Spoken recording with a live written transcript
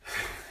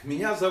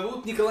меня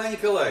зовут Николай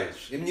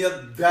Николаевич, и мне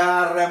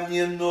даром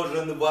не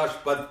нужен ваш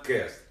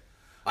подкаст.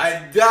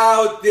 I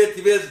doubt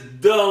it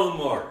with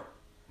Dalmor.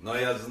 Но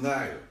я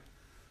знаю,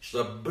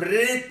 что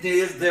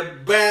Britney is the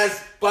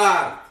best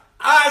part.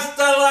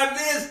 Hasta la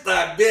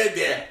vista,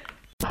 baby!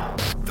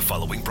 The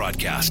following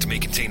broadcast may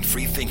contain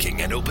free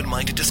thinking and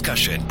open-minded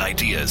discussion,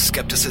 ideas,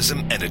 skepticism,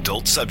 and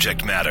adult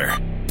subject matter.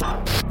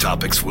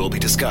 Topics will be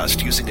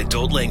discussed using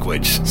adult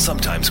language,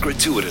 sometimes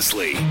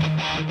gratuitously.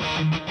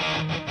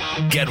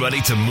 Get ready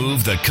to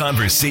move the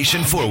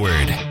conversation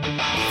forward.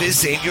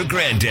 This ain't your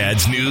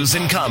granddad's news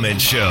and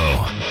comment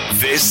show.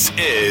 This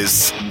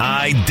is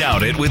I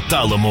Doubt It with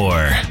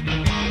Dollamore.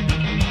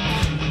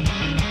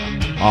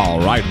 All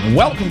right,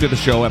 welcome to the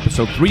show,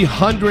 episode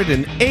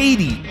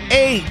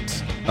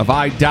 388 of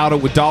I Doubt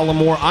It with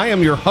Dollamore. I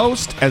am your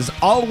host, as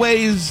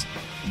always,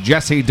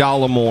 Jesse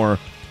Dollamore.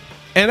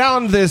 And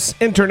on this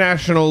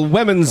International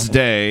Women's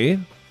Day,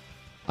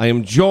 I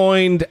am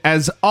joined,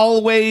 as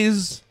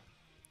always,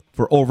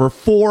 for over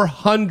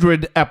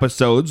 400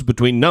 episodes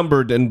between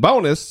numbered and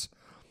bonus,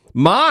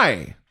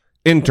 my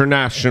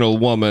international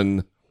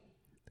woman,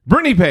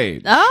 Brittany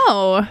Page.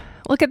 Oh,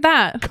 look at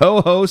that.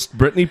 Co-host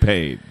Brittany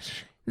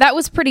Page. That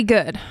was pretty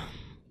good,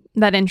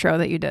 that intro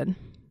that you did.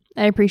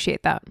 I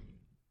appreciate that.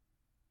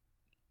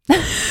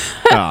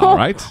 All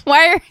right.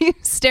 Why are you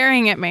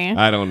staring at me?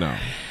 I don't know.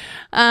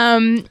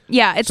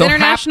 Yeah, it's so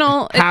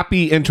International...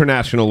 Happy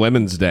International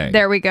Women's Day.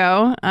 There we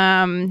go.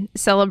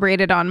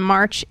 Celebrated on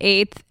March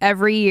 8th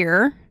every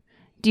year.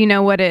 Do you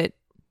know what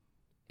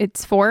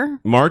it's for?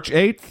 March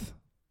 8th?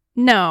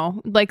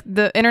 No, like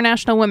the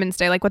International Women's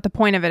Day, like what the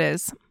point of it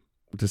is.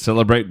 To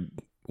celebrate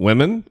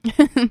women?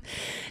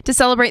 To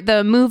celebrate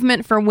the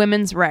movement for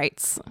women's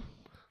rights.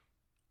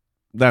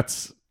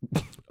 That's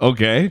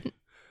okay.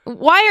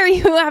 Why are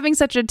you having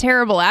such a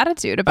terrible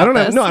attitude about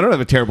this? I don't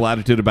have a terrible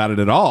attitude about it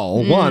at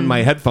all. One,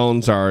 my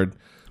headphones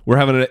we're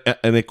having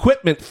an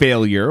equipment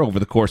failure over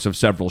the course of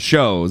several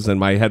shows, and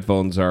my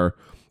headphones are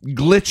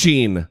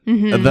glitching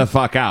the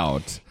fuck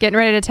out. Getting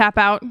ready to tap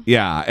out.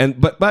 Yeah,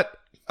 but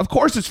of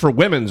course it's for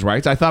women's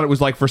rights. I thought it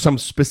was like for some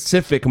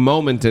specific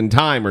moment in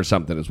time or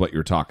something is what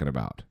you're talking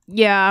about.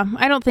 Yeah,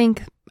 I don't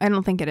think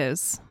it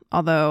is.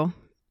 Although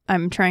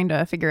I'm trying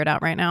to figure it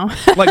out right now.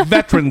 Like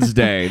Veterans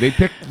Day. They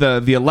picked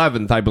the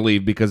 11th, I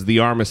believe, because the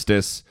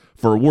armistice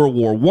for World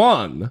War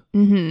I.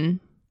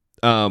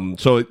 Mm-hmm.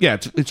 So, yeah,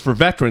 it's for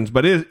veterans,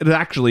 but it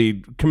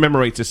actually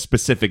commemorates a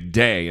specific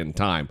day and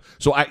time.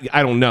 So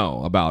I don't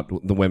know about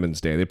the Women's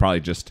Day. They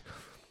probably just,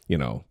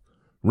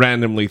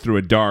 randomly threw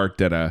a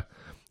dart at a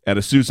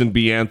Susan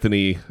B.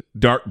 Anthony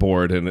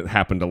dartboard, and it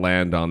happened to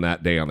land on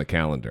that day on the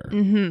calendar.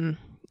 Mm-hmm.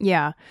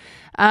 Yeah.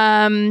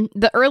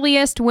 The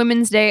earliest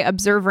Women's Day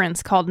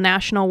observance, called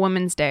National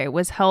Women's Day,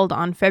 was held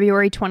on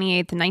February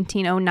 28th,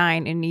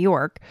 1909 in New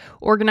York,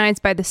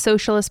 organized by the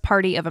Socialist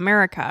Party of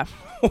America.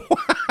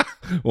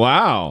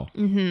 Wow.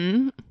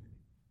 Mm-hmm.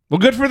 Well,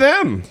 good for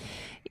them.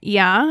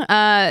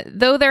 Yeah.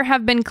 Though there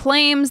have been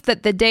claims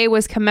that the day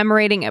was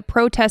commemorating a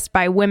protest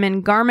by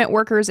women garment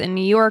workers in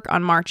New York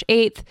on March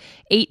 8th,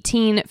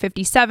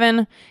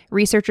 1857,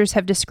 researchers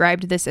have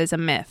described this as a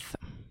myth.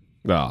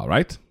 All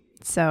right.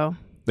 So...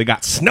 They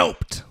got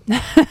snoped.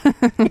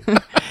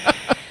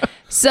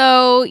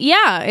 So,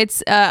 yeah,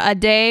 it's a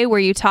day where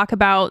you talk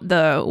about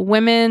the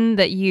women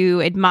that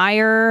you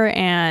admire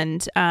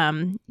and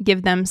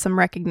give them some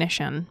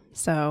recognition.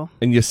 And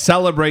you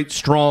celebrate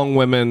strong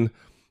women,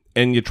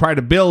 and you try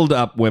to build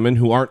up women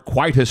who aren't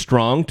quite as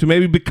strong to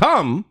maybe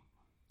become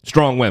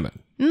strong women.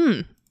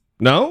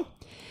 No?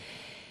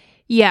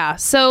 Yeah,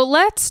 so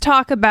let's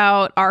talk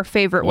about our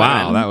favorite women.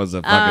 Wow, that was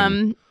a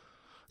fucking...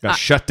 Got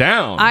shut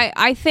down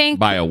I think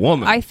by a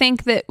woman. I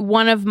think that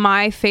one of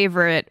my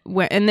favorite,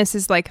 and this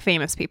is like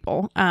famous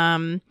people,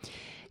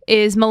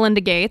 is Melinda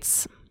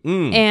Gates.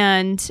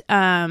 And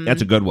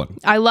that's a good one.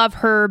 I love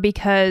her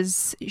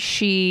because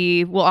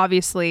she, well,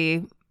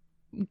 obviously,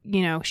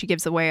 she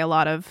gives away a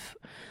lot of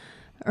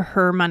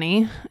her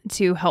money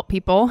to help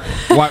people.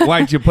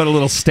 Why'd you put a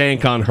little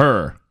stank on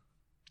her?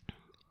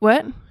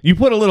 What? You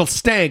put a little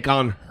stank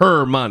on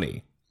her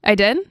money. I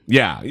did?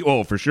 Yeah.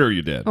 Oh, for sure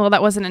you did. Well,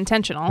 that wasn't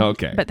intentional.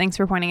 Okay. But thanks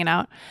for pointing it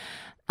out.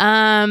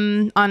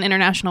 On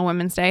International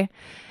Women's Day.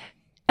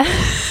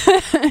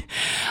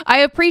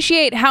 I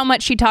appreciate how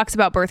much she talks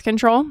about birth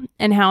control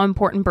and how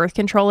important birth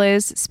control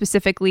is,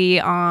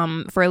 specifically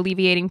for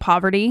alleviating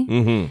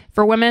poverty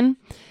for women.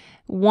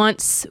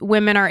 Once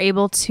women are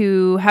able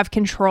to have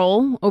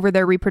control over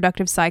their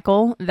reproductive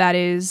cycle, that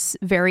is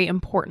very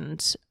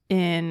important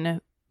in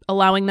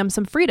allowing them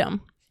some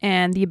freedom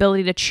and the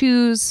ability to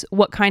choose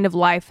what kind of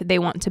life they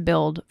want to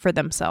build for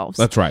themselves.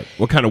 That's right.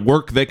 What kind of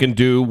work they can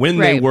do, when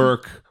they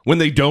work, when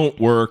they don't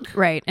work.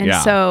 Right. And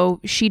so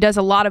she does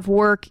a lot of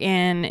work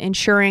in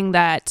ensuring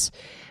that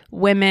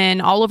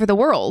women all over the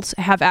world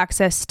have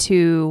access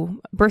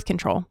to birth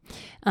control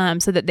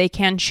so that they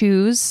can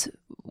choose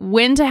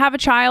when to have a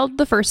child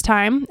the first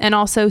time and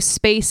also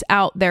space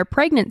out their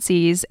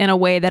pregnancies in a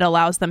way that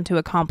allows them to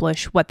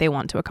accomplish what they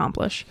want to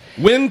accomplish.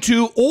 When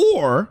to,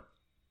 or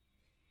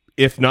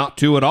if not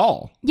to at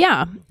all.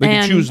 Yeah. They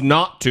can choose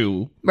not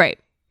to. Right.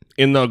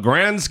 In the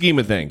grand scheme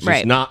of things. Right.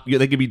 It's not,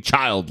 they can be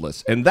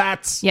childless. And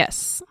that's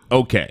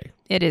okay.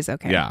 It is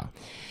okay. Yeah.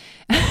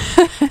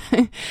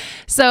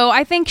 So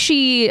I think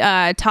she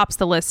tops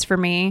the list for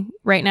me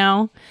right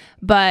now.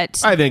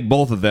 But I think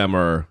both of them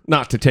are,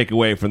 not to take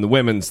away from the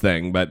women's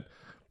thing, but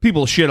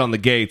people shit on the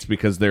Gates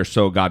because they're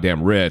so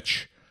goddamn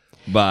rich.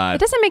 But it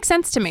doesn't make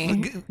sense to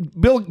me.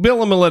 Bill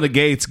and Melinda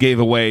Gates gave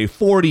away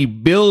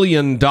 $40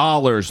 billion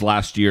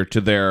last year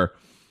to their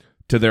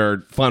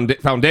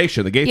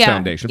foundation, the Gates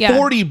Foundation. Yeah.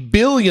 $40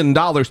 billion.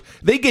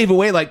 They gave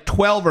away like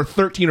 12 or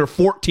 13 or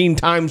 14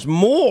 times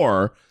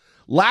more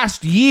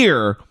last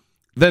year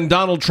than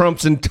Donald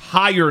Trump's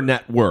entire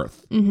net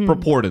worth,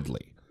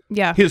 purportedly.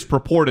 Yeah. His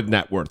purported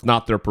net worth,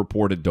 not their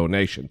purported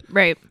donation.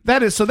 Right.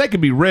 That is, so they could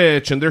be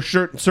rich, and they're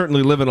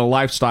certainly living a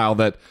lifestyle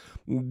that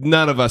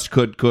none of us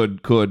could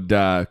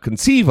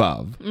conceive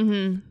of.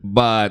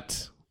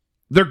 But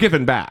they're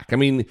giving back. I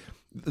mean,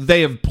 they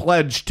have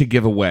pledged to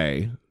give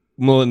away,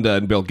 Melinda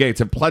and Bill Gates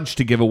have pledged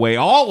to give away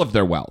all of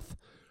their wealth.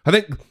 I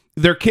think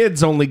their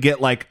kids only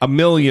get like $1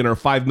 million or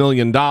 $5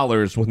 million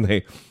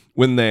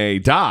when they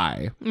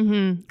die,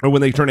 or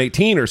when they turn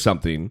 18 or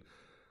something.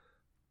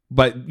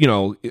 But, you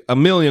know,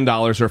 $1 million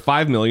or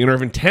 $5 million or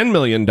even $10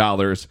 million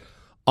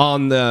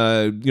on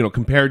the, you know,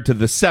 compared to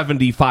the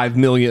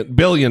 $75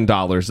 billion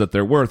that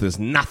they're worth is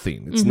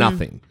nothing. It's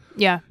nothing.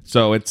 Yeah.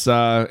 So it's,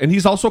 and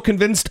he's also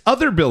convinced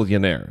other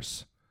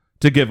billionaires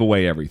to give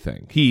away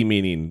everything. He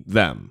meaning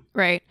them.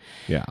 Right.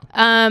 Yeah.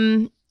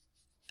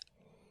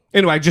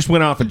 Anyway, I just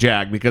went off a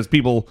jag because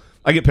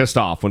I get pissed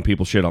off when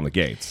people shit on the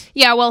Gates.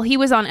 Yeah, well, he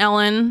was on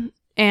Ellen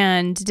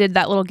and did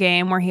that little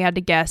game where he had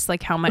to guess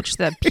like how much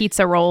the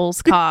pizza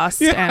rolls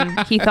cost. And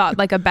he thought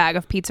like a bag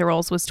of pizza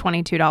rolls was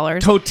 $22.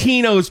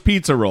 Totino's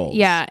pizza rolls.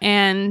 Yeah.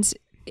 And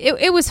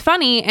it was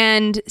funny.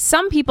 And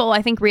some people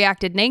I think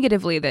reacted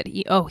negatively that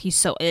he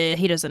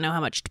doesn't know how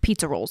much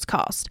pizza rolls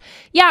cost.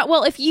 Yeah.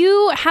 Well, if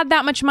you had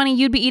that much money,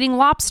 you'd be eating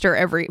lobster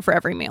for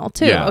every meal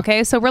too. Yeah.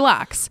 Okay. So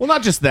relax. Well,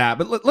 not just that,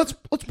 but let's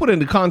put it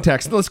into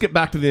context. Let's get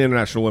back to the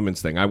International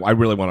Women's thing. I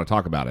really want to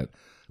talk about it.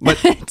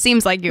 But it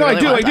seems like you. No,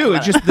 really I do.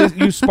 It's just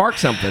you sparked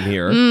something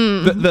here.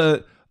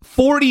 The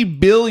 $40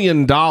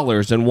 billion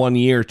in 1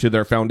 year to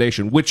their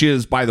foundation, which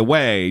is, by the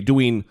way,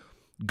 doing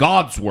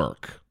God's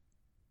work.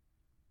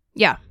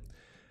 Yeah,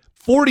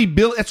 $40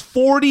 billion. That's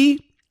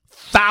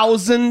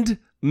 $40,000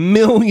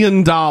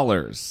 million.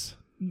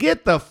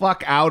 Get the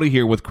fuck out of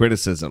here with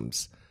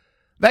criticisms.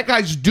 That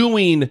guy's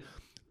doing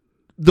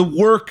the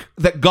work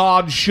that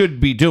God should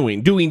be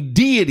doing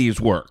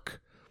deity's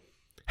work,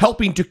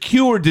 helping to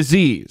cure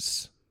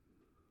disease.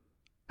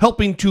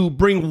 Helping to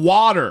bring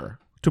water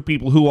to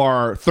people who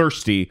are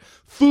thirsty,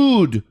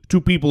 food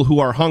to people who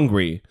are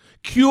hungry,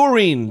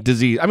 curing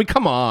disease. I mean,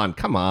 come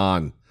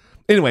on.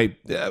 Anyway,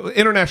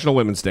 International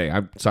Women's Day.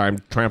 I'm sorry, I'm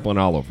trampling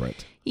all over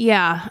it.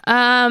 Yeah.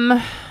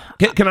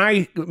 Can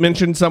I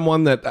mention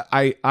someone that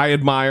I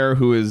admire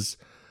who is,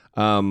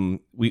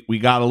 we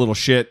got a little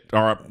shit,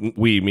 or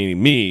we,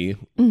 meaning me,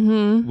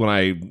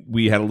 when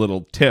we had a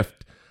little tiff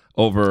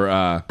over...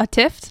 a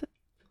tiff?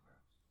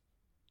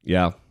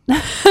 Yeah.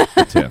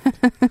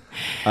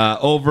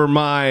 Over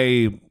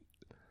my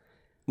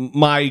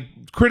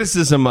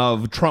criticism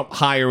of Trump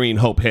hiring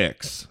Hope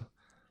Hicks.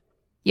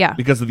 Yeah.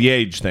 Because of the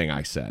age thing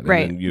I said.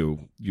 Right. And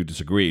then you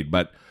disagreed.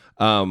 But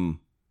and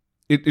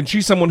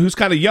she's someone who's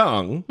kind of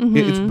young.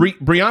 It's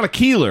Breonna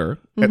Keeler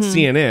at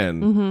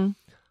CNN.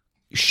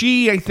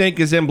 She, I think,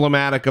 is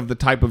emblematic of the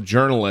type of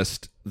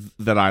journalist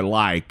that I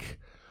like,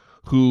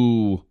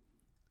 who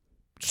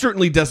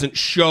certainly doesn't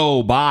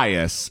show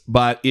bias,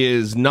 but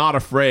is not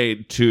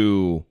afraid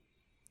to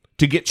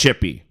get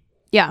chippy.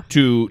 Yeah.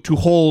 To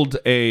hold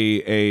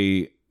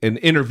an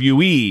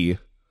interviewee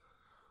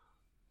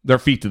their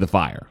feet to the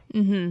fire.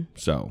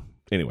 So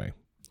anyway,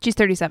 she's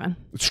 37.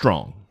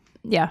 Strong.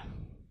 Yeah.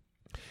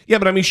 Yeah,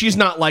 but I mean, she's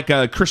not like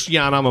a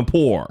Christiane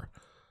Amanpour.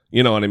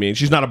 You know what I mean?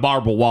 She's not a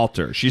Barbara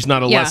Walters. She's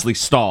not a Leslie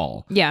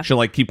Stahl. Yeah. She'll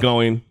like keep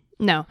going.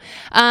 No.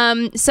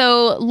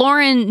 So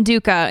Lauren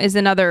Duca is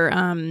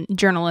another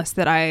journalist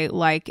that I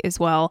like as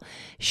well.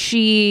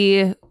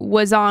 She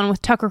was on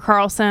with Tucker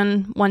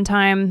Carlson one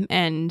time,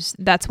 and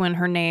that's when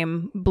her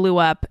name blew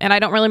up. And I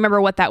don't really remember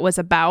what that was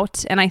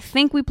about. And I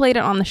think we played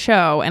it on the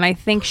show, and I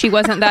think she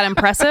wasn't that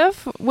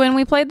impressive when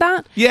we played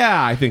that.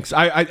 Yeah, I think so.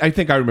 I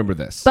think I remember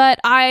this. But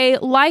I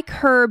like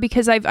her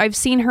because I've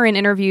seen her in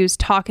interviews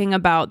talking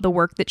about the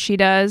work that she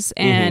does,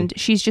 and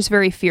she's just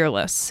very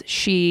fearless.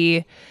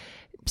 She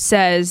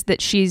says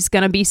that she's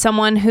going to be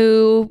someone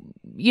who,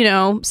 you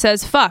know,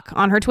 says fuck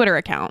on her Twitter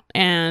account,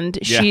 and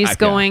she's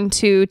going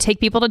to take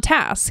people to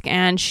task,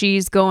 and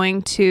she's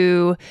going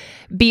to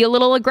be a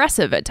little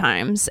aggressive at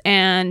times,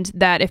 and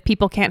that if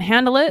people can't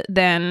handle it,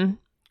 then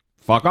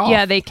fuck off.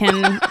 Yeah, they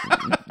can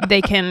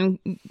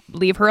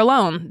leave her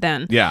alone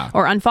then. Yeah.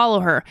 Or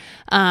unfollow her.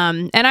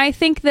 And I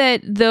think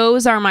that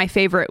those are my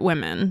favorite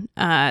women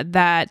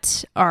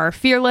that are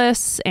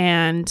fearless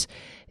and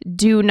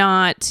do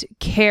not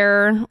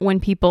care when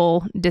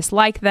people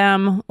dislike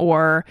them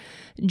or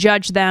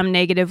judge them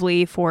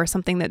negatively for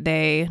something that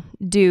they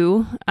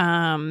do.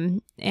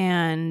 And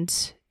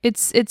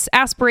it's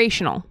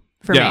aspirational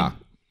for me.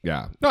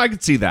 Yeah. No, I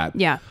could see that.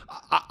 Yeah.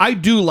 I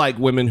do like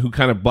women who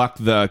kind of buck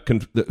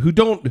who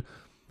don't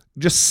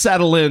just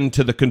settle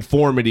into the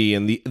conformity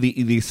and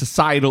the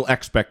societal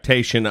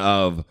expectation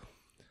of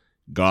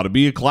gotta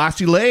be a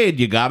classy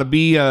lady, you gotta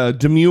be a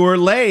demure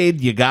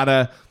lady, you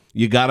gotta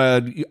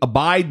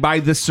abide by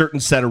this certain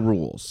set of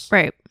rules.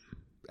 Right.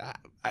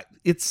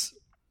 It's,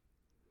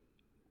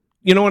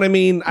 you know what I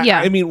mean?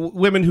 Yeah. I mean,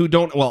 women who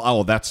don't,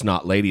 that's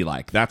not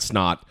ladylike. That's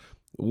not,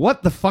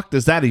 what the fuck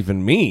does that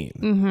even mean?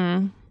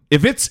 Mm-hmm.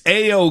 If it's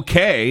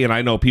A-okay, and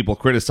I know people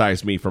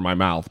criticize me for my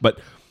mouth, but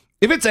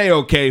if it's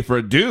A-okay for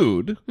a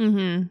dude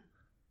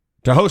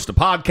to host a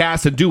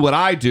podcast and do what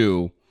I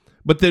do,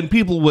 but then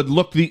people would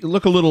look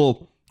a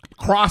little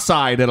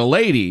cross-eyed at a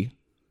lady,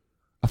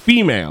 a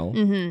female,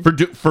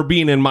 for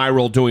being in my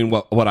role doing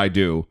what I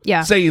do,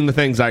 saying the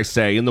things I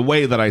say in the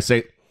way that I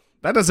say,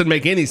 that doesn't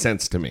make any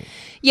sense to me.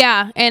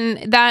 Yeah,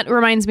 and that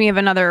reminds me of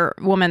another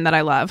woman that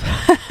I love.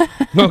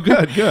 Oh,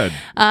 good.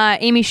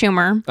 Amy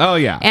Schumer. Oh,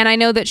 yeah. And I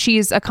know that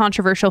she's a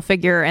controversial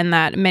figure and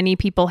that many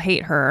people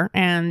hate her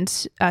and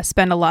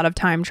spend a lot of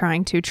time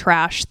trying to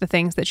trash the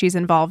things that she's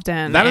involved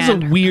in. That is a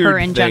weird her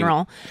in thing.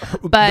 general.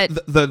 But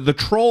the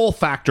troll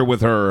factor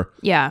with her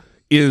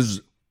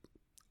is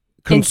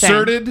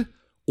concerted, insane.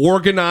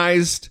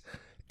 Organized,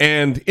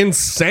 and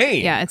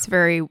insane. Yeah, it's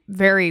very,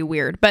 very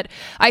weird. But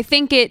I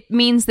think it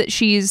means that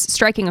she's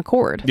striking a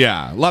chord.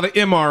 Yeah, a lot of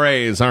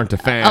MRAs aren't a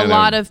fan. A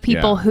lot of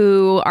people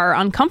who are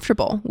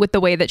uncomfortable with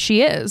the way that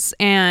she is.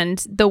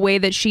 And the way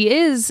that she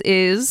is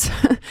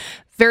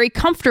very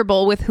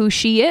comfortable with who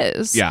she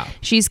is. Yeah.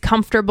 She's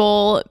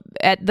comfortable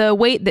at the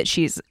weight that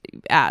she's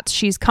at.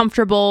 She's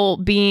comfortable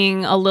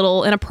being a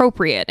little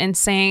inappropriate and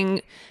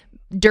saying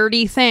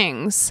dirty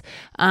things,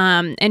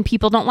 and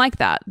people don't like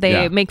that.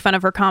 They make fun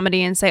of her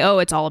comedy and say, oh,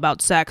 it's all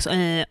about sex.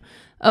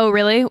 Oh,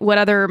 really? What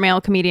other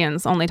male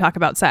comedians only talk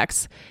about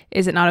sex?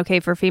 Is it not okay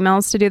for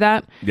females to do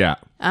that? Yeah.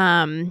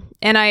 And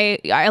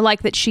I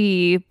like that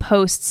she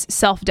posts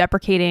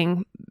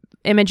self-deprecating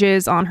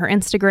images on her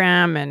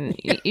Instagram,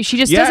 and she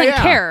just doesn't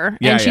care,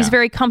 and she's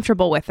very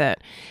comfortable with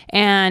it.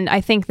 And I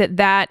think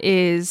that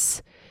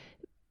is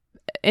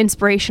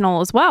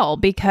inspirational as well,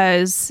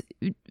 because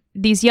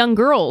these young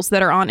girls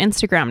that are on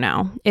Instagram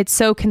now, it's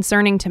so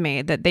concerning to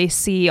me that they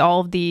see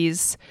all of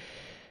these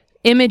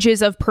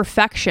images of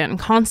perfection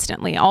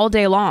constantly, all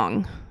day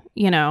long,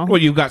 you know?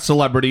 Well, you've got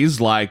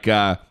celebrities like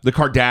the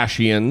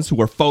Kardashians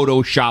who are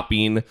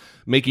photoshopping,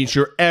 making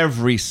sure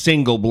every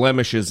single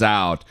blemish is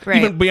out. Right.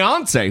 Even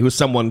Beyonce, who's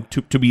someone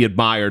to be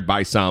admired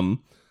by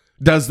some,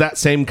 does that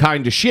same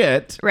kind of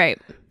shit. Right.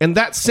 And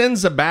that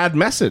sends a bad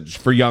message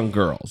for young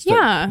girls.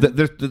 Yeah.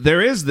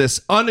 There is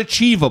this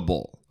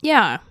unachievable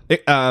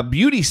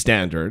beauty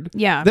standard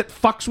that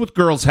fucks with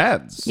girls'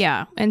 heads.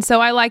 Yeah. And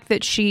so I like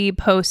that she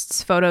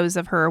posts photos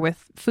of her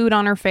with food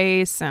on her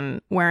face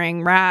and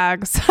wearing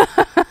rags.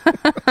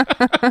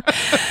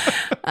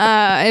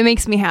 It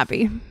makes me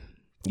happy.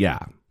 Yeah.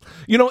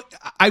 You know,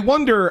 I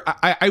wonder,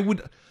 I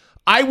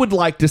would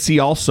like to see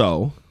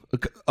also,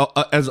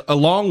 as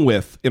along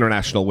with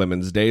International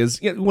Women's Day,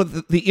 is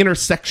with the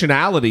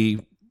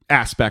intersectionality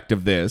aspect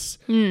of this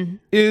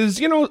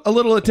is, a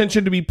little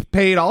attention to be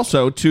paid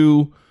also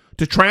to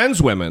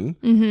trans women,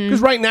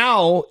 because right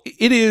now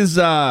it is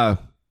I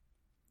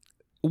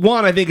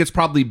think it's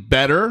probably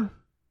better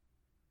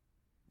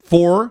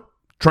for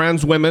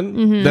trans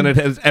women than it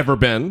has ever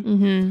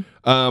been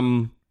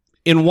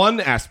in one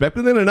aspect,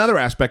 but then another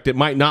aspect it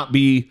might not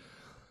be,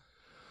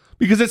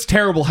 because it's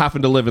terrible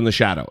having to live in the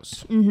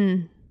shadows.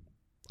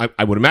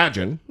 I would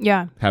imagine,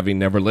 having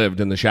never lived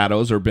in the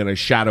shadows or been a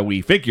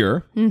shadowy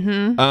figure,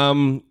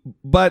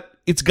 but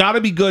it's got to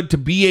be good to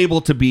be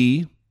able to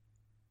be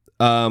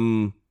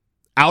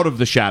out of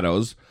the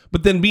shadows,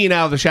 but then being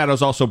out of the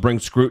shadows also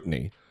brings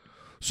scrutiny.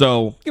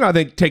 So, I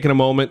think taking a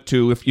moment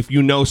to, if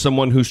you know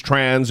someone who's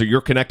trans, or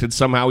you're connected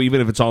somehow,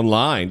 even if it's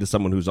online, to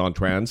someone who's on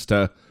trans,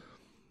 to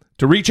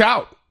reach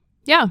out.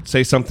 Yeah.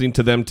 Say something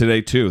to them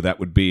today, too. That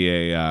would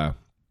be a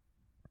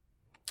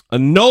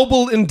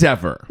noble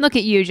endeavor. Look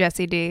at you,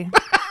 Jesse D.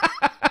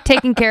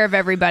 Taking care of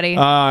everybody.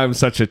 I'm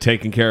such a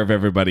taking care of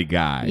everybody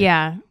guy.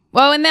 Yeah.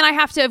 Well, and then I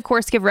have to, of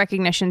course, give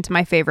recognition to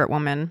my favorite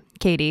woman,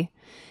 Katie,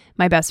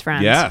 my best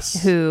friend.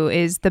 Yes. Who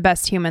is the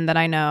best human that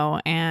I know.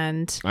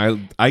 And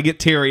I get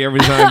teary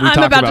every time we talk about.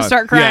 I'm about to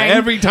start crying. Yeah,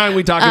 every time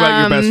we talk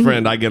about your best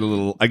friend, I get a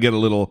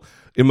little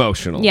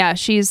emotional. Yeah,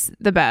 she's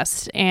the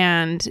best.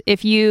 And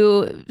if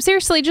you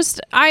seriously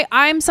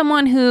I'm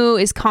someone who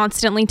is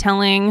constantly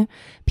telling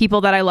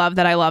people that I love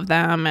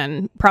them,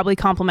 and probably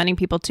complimenting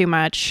people too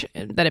much,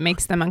 that it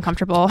makes them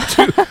uncomfortable.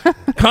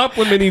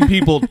 Complimenting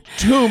people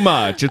too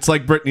much. It's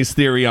like Brittany's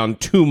theory on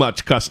too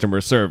much customer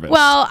service.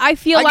 Well, I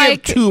feel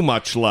like give too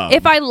much love.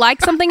 If I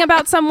like something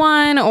about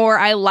someone or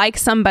I like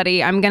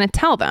somebody, I'm going to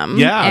tell them.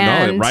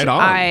 Yeah, and right on.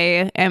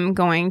 I am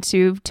going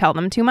to tell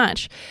them too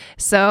much.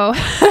 So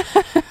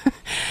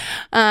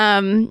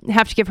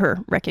Have to give her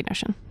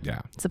recognition.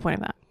 Yeah. That's the point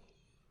of that.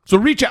 So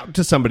reach out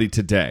to somebody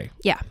today.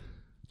 Yeah.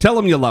 Tell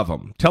them you love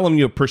them. Tell them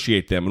you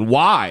appreciate them and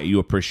why you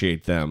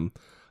appreciate them.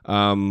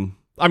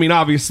 I mean,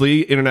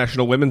 obviously,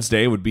 International Women's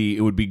Day would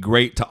be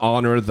great to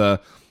honor the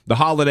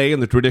holiday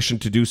and the tradition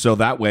to do so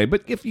that way.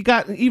 But if you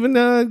got even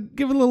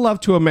give a little love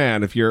to a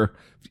man, if you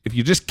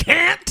just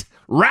can't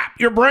wrap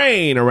your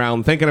brain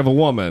around thinking of a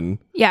woman.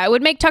 Yeah, it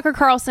would make Tucker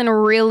Carlson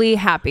really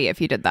happy if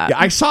you did that. Yeah,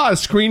 I saw a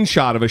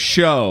screenshot of a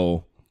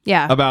show.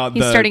 Yeah, about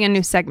he's starting a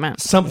new segment.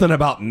 Something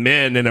about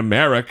men in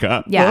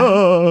America.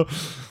 Yeah.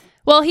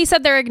 Well, he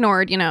said they're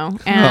ignored, and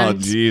oh,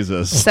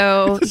 Jesus.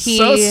 So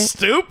so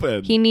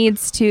stupid. He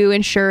needs to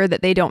ensure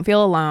that they don't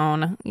feel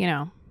alone,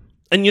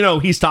 And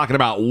he's talking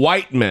about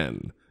white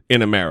men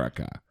in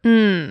America.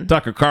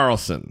 Tucker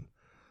Carlson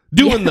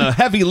doing the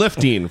heavy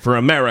lifting for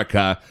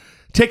America.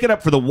 Take it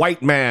up for the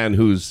white man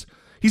he's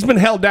been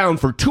held down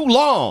for too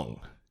long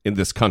in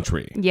this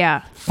country.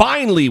 Yeah.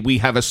 Finally, we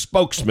have a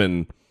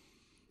spokesman.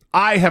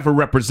 I have a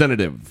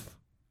representative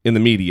in the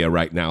media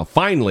right now.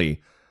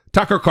 Finally,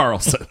 Tucker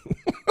Carlson.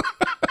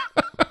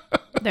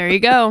 There you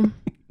go.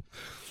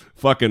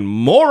 Fucking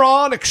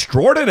moron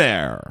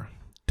extraordinaire.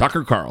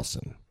 Tucker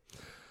Carlson.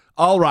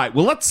 All right.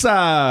 Well, let's,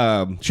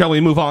 shall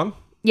we move on?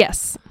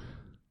 Yes.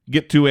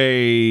 Get to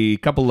a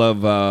couple of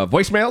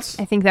voicemails?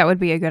 I think that would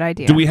be a good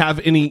idea. Do we have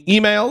any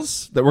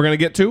emails that we're going to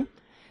get to?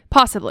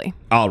 Possibly.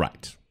 All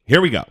right.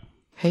 Here we go.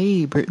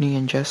 Hey, Brittany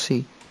and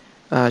Jesse.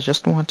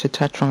 Just want to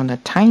touch on a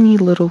tiny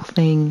little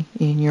thing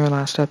in your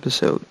last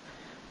episode.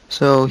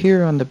 So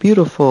here on the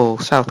beautiful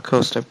south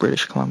coast of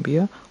British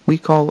Columbia, we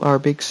call our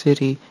big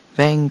city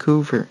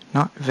Vancouver,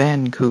 not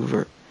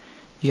Vancouver.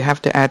 You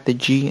have to add the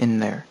G in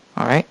there,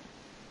 alright?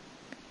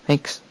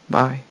 Thanks,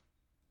 bye.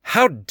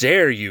 How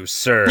dare you,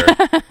 sir?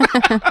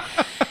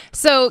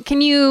 So can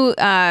you,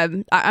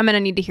 I'm going to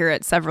need to hear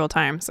it several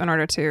times in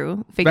order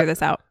to figure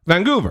this out.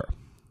 Vancouver.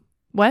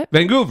 What?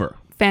 Vancouver.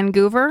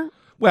 Vancouver?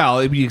 Well,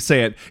 if you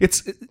say it,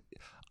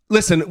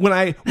 listen, when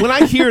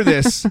I hear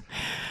this,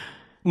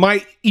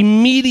 my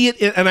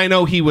immediate, and I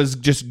know he was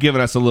just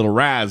giving us a little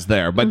razz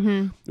there, but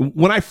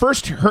when I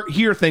first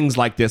hear things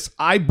like this,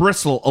 I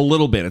bristle a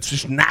little bit. It's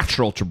just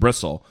natural to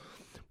bristle.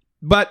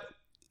 But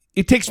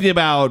it takes me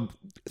about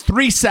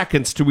 3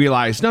 seconds to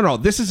realize, no,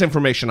 this is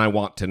information I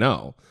want to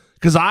know.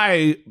 Because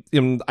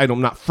I'm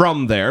not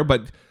from there,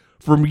 but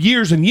for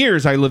years and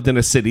years, I lived in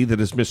a city that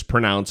is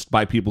mispronounced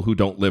by people who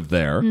don't live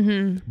there.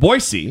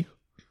 Boise.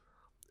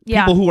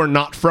 Yeah. People who are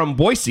not from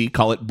Boise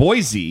call it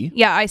Boise.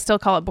 Yeah, I still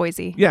call it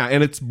Boise. Yeah,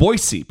 and it's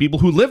Boise. People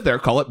who live there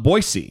call it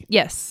Boise.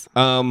 Yes.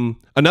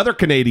 Another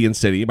Canadian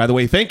city, by the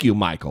way, thank you,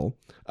 Michael.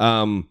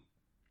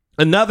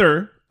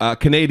 Another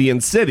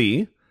Canadian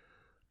city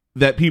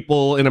that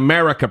people in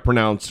America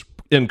pronounce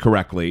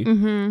incorrectly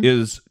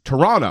is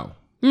Toronto.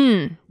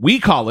 We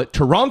call it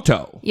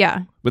Toronto.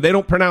 Yeah. But they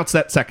don't pronounce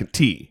that second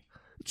T.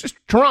 It's just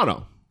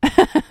Toronto.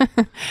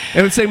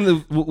 And it's the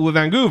same with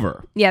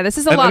Vancouver. Yeah, this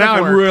is a lot of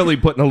work. Now I'm really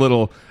putting a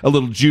little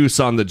juice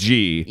on the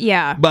G.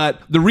 Yeah.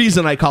 But the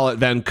reason I call it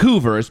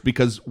Vancouver is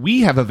because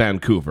we have a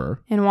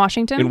Vancouver. In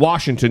Washington? In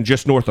Washington,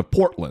 just north of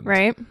Portland.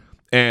 Right.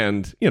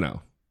 And,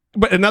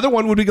 but another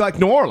one would be like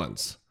New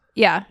Orleans.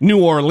 Yeah.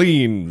 New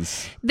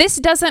Orleans. This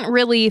doesn't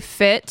really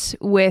fit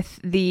with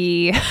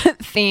the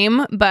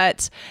theme,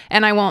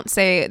 and I won't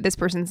say this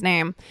person's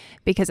name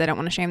because I don't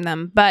want to shame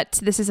them, but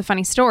this is a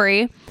funny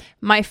story.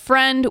 My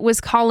friend was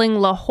calling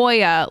La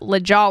Jolla La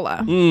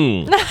Jolla.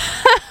 Oh,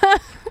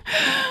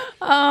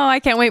 I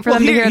can't wait for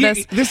them to hear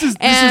this. This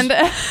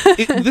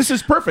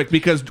is perfect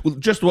because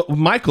just what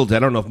Michael did, I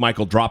don't know if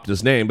Michael dropped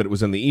his name, but it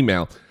was in the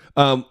email.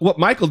 What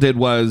Michael did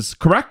was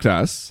correct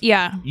us.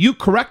 Yeah. You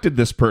corrected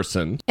this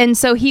person. And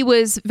so he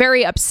was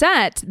very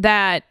upset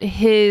that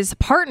his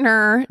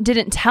partner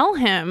didn't tell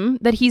him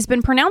that he's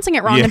been pronouncing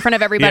it wrong in front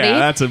of everybody. Yeah,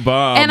 that's a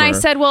bummer. And I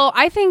said, well,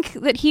 I think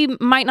that he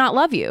might not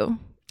love you.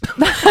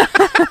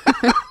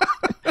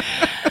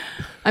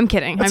 I'm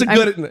kidding. That's a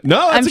good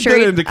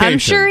indication. I'm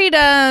sure he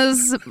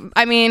does.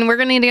 I mean, we're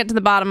going to need to get to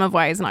the bottom of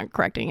why he's not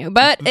correcting you,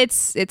 but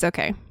it's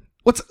okay.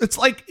 It's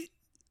like...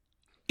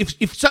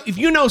 If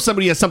you know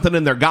somebody has something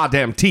in their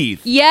goddamn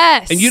teeth,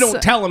 yes, and you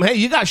don't tell them, hey,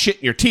 you got shit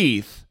in your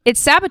teeth, it's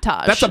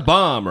sabotage. That's a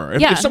bummer.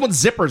 If someone's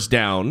zipper's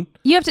down,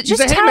 you have to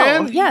just say, tell. Hey,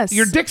 man, yes,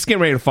 your dick's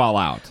getting ready to fall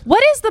out.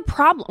 What is the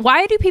problem?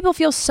 Why do people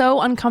feel so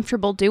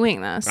uncomfortable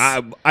doing this?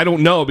 I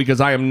don't know because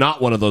I am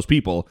not one of those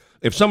people.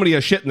 If somebody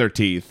has shit in their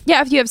teeth,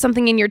 if you have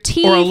something in your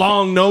teeth, or a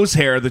long nose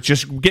hair that's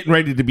just getting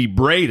ready to be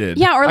braided,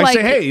 or I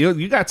say, hey,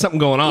 you got something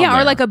going on.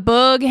 Or like a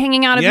bug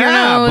hanging out of your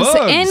nose.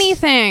 Bugs.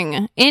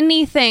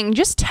 Anything.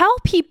 Just tell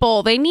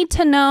people. They need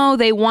to know.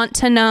 They want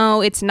to know.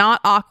 It's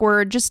not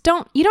awkward. You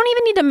don't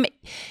even need to.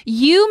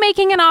 You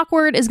making it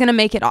awkward is going to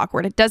make it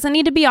awkward. It doesn't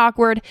need to be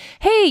awkward.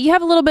 Hey, you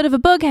have a little bit of a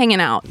bug hanging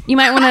out. You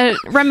might want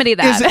to remedy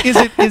that.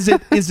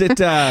 Is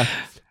it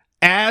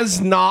as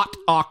not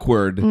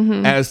awkward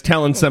as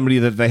telling somebody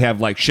that they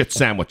have like shit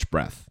sandwich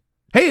breath?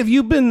 Hey, have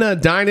you been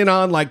dining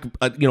on like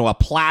a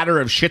platter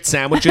of shit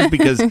sandwiches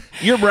because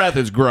your breath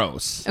is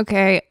gross?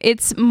 Okay,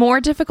 it's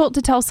more difficult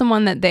to tell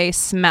someone that they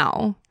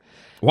smell.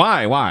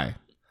 Why?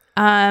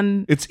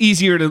 It's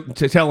easier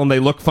to tell them they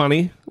look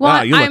funny.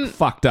 Well, you look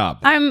fucked up.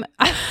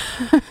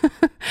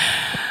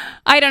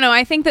 I don't know.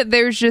 I think that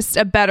there's just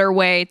a better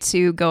way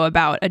to go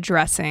about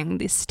addressing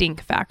the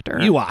stink factor.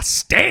 You are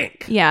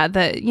stink. Yeah.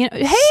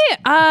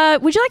 Hey,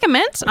 would you like a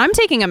mint? I'm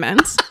taking a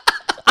mint.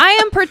 I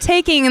am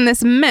partaking in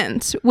this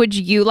mint. Would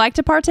you like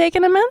to partake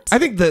in a mint? I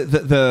think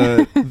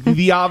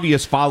the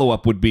obvious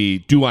follow-up would be,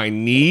 do I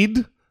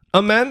need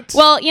a mint?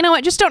 Well, you know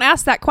what? Just don't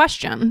ask that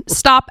question.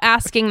 Stop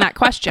asking that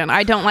question.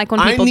 I don't like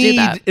when people do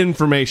that. I need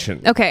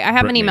information. Okay, I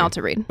have Brittany. an email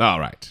to read. All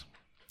right.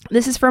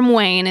 This is from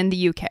Wayne in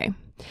the UK.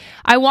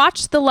 I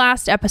watched the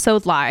last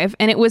episode live,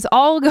 and it was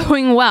all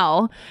going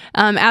well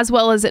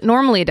as it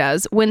normally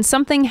does, when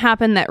something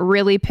happened that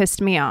really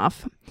pissed me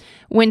off.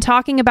 When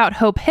talking about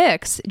Hope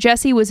Hicks,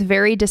 Jesse was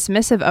very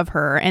dismissive of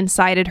her and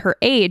cited her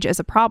age as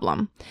a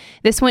problem.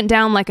 This went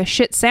down like a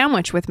shit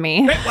sandwich with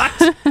me. Wait,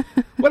 what?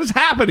 What is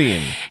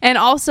happening? And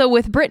also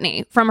with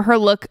Brittany from her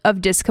look of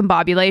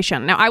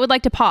discombobulation. Now, I would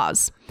like to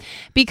pause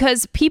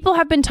because people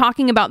have been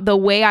talking about the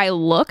way I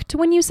looked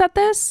when you said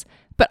this,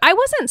 but I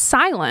wasn't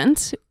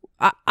silent.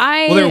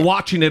 Well, they're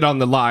watching it on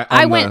the live.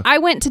 I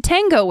went to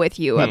tango with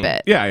you a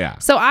bit. Yeah.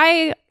 So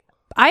I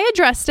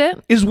addressed it.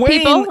 Is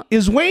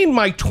Wayne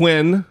my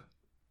twin?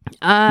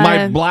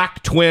 My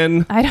black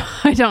twin?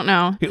 I don't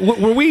know.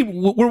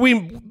 Were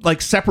we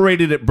like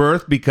separated at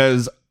birth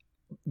because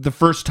the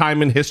first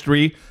time in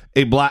history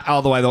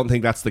although I don't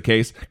think that's the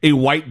case, a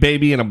white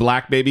baby and a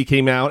black baby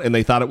came out and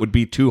they thought it would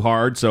be too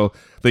hard, so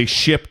they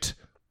shipped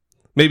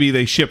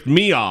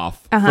me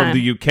off from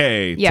the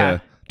UK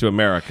to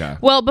America.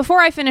 Well, before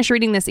I finish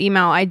reading this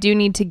email, I do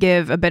need to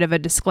give a bit of a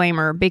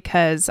disclaimer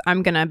because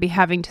I'm going to be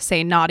having to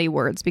say naughty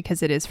words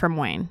because it is from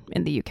Wayne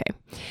in the UK.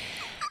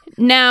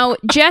 Now,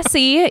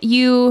 Jesse,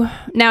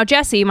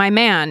 my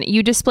man,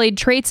 you displayed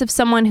traits of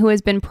someone who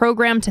has been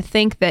programmed to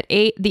think that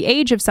the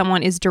age of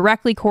someone is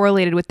directly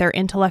correlated with their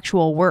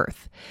intellectual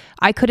worth.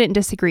 I couldn't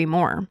disagree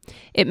more.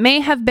 It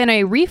may have been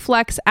a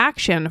reflex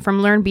action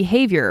from learned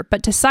behavior,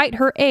 but to cite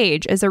her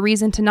age as a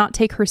reason to not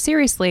take her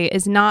seriously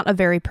is not a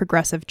very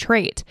progressive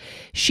trait.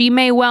 She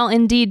may well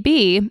indeed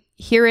be,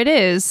 here it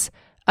is,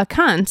 a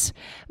cunt,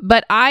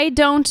 but I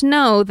don't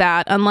know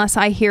that unless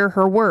I hear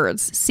her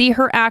words, see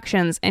her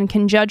actions, and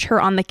can judge her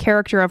on the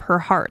character of her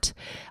heart.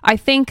 I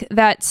think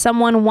that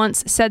someone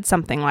once said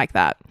something like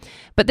that.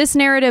 But this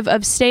narrative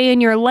of stay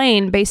in your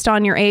lane based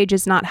on your age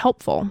is not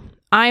helpful.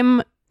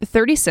 I'm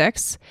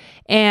 36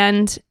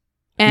 and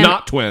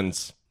not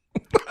twins.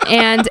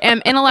 And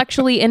am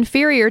intellectually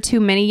inferior to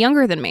many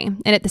younger than me,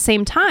 and at the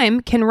same time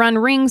can run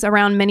rings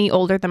around many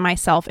older than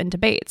myself in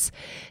debates.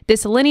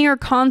 This linear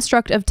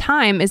construct of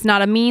time is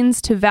not a means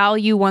to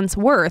value one's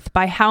worth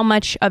by how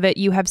much of it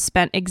you have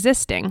spent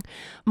existing.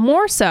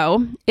 More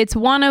so, it's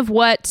one of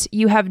what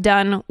you have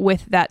done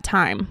with that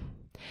time.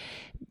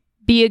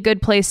 Be a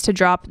good place to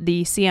drop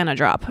the Sienna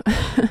drop.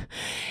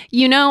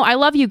 I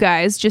love you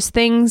guys. Just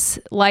things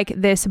like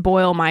this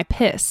boil my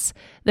piss.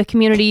 The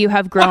community you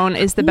have grown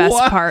is the best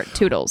part.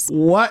 Toodles.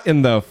 What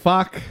in the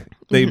fuck?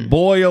 They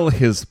boil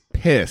his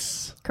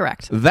piss.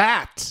 Correct.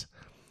 That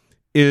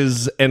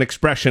is an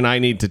expression I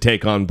need to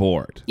take on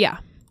board. Yeah.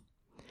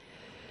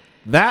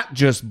 That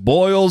just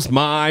boils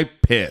my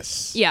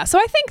piss. Yeah, so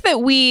I think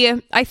that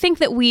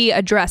we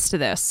addressed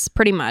this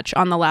pretty much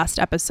on the last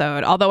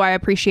episode, although I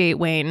appreciate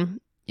Wayne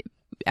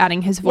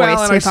adding his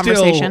voice to the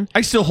conversation.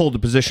 I still hold the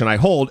position I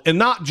hold, and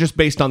not just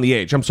based on the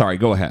age. I'm sorry,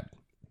 go ahead.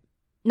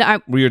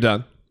 No, you're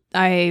done.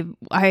 I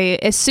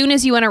as soon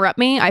as you interrupt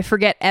me, I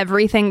forget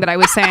everything that I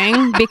was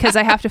saying because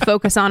I have to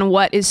focus on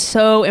what is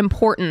so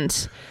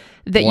important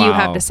that you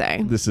have to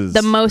say. This is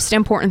the most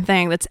important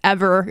thing that's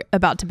ever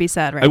about to be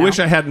said right now. I wish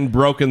I hadn't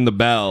broken the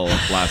bell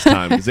last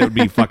time because it would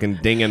be fucking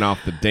dinging off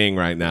the ding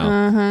right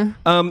now.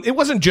 It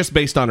wasn't just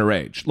based on her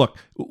age. Look,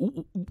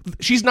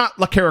 she's not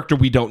a character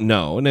we don't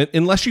know. And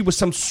unless she was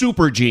some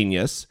super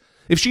genius,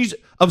 if she's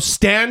of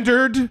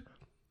standard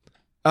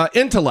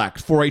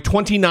intellect for a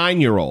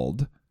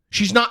 29-year-old,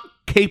 she's not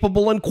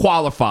capable and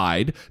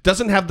qualified,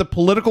 doesn't have the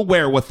political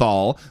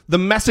wherewithal, the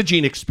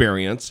messaging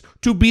experience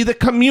to be the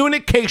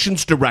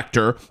communications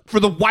director for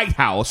the White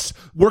House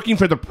working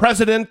for the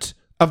President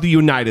of the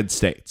United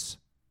States.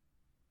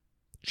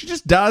 She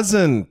just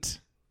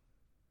doesn't.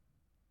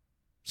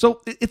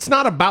 So it's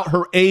not about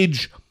her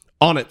age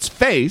on its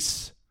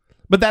face,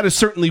 but that is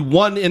certainly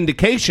one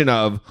indication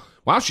of,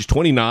 wow, she's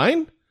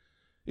 29?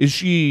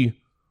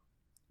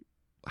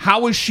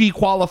 How is she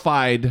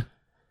qualified?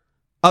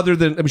 Other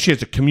than, she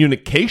has a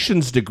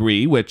communications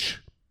degree,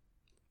 which,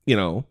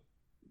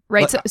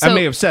 right. So, I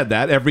may have said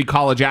that every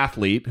college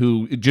athlete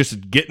who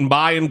just getting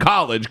by in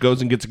college goes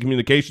and gets a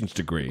communications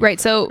degree.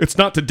 Right. So it's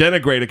not to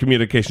denigrate a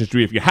communications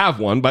degree if you have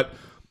one, but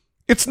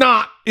it's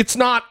not,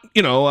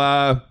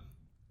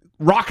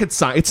 rocket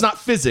science. It's not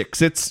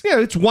physics.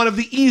 It's one of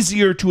the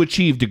easier to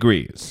achieve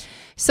degrees.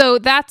 So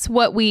that's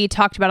what we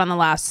talked about on the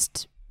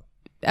last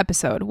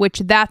episode, which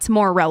that's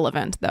more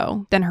relevant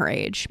though than her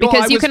age,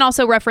 because you can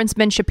also reference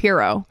Ben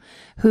Shapiro,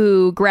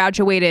 who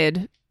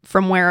graduated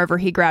from wherever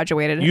he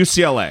graduated.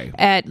 UCLA.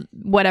 At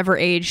whatever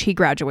age he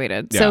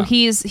graduated. Yeah. So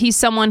he's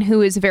someone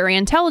who is very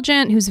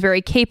intelligent, who's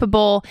very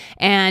capable,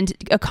 and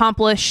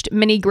accomplished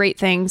many great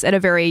things at a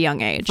very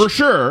young age. For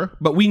sure,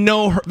 but we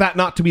know that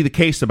not to be the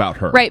case about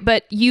her. Right,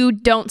 but you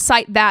don't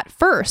cite that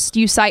first.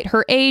 You cite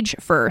her age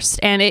first.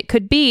 And it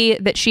could be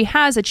that she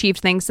has achieved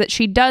things, that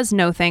she does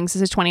know things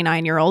as a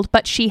 29-year-old,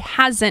 but she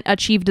hasn't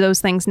achieved those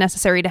things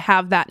necessary to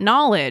have that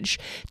knowledge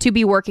to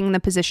be working in the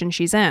position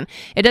she's in.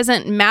 It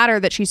doesn't matter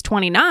that she's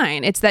 29.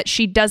 It's that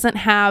she doesn't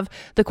have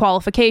the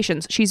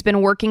qualifications. She's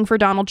been working for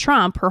Donald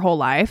Trump her whole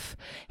life,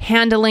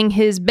 handling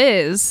his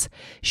biz.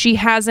 She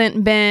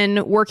hasn't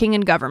been working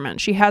in government.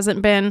 She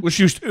hasn't been... Well,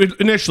 she was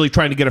initially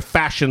trying to get a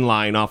fashion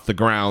line off the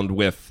ground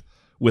with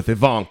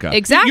Ivanka.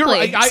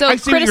 Exactly. So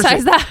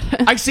criticize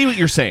that. I see what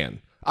you're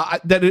saying.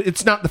 That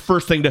it's not the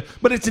first thing to...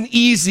 But it's an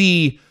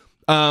easy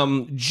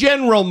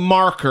general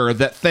marker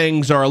that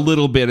things are a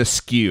little bit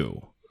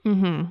askew.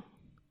 Mm-hmm.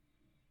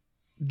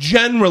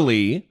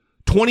 Generally...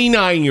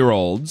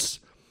 29-year-olds,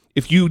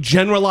 if you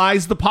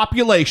generalize the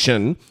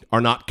population,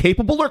 are not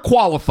capable or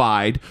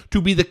qualified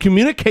to be the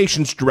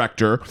communications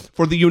director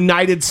for the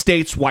United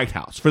States White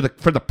House, for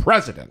the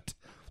president.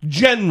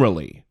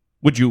 Generally.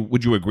 Would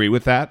you agree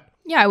with that?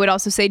 Yeah, I would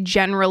also say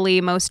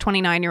generally most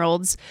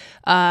 29-year-olds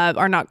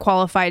are not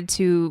qualified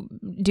to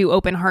do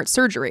open heart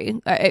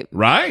surgery.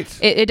 Right.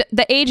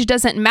 The age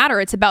doesn't matter.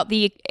 It's about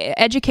the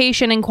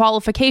education and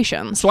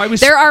qualifications. So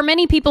there are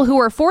many people who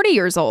are 40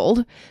 years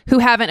old who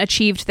haven't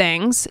achieved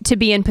things to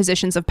be in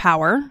positions of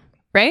power,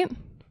 right?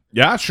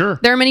 Yeah, sure.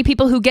 There are many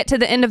people who get to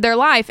the end of their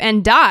life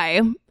and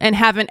die and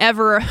haven't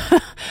ever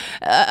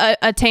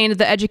attained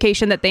the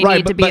education that they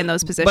need to be in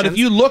those positions. But if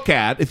you look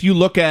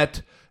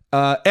at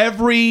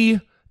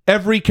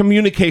every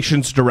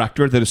communications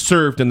director that has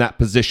served in that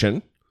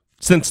position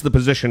since the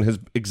position has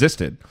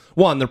existed,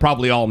 one, they're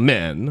probably all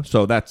men,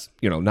 so that's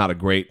not a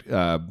great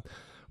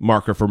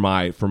marker for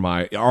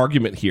my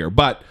argument here.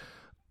 But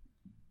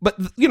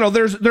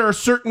there are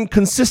certain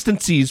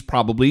consistencies,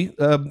 probably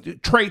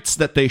traits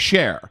that they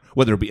share,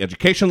 whether it be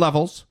education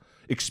levels,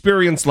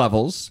 experience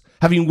levels,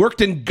 having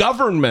worked in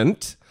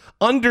government,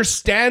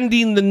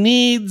 understanding the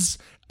needs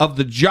of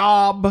the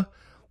job.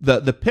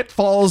 The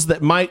pitfalls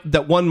that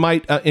one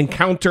might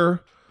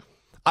encounter,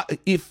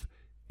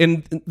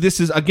 and this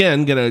is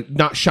again gonna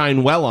not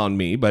shine well on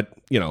me, but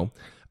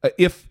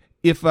if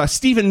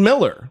Stephen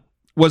Miller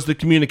was the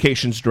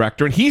communications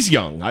director and he's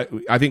young,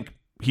 I think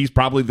he's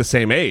probably the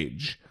same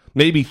age,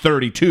 maybe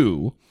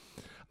 32.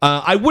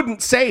 I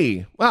wouldn't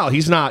say, well,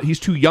 he's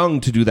too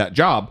young to do that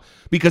job,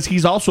 because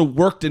he's also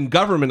worked in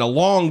government a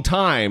long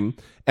time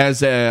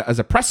as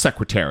a press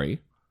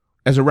secretary,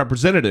 as a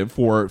representative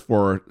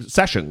for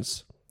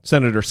Sessions.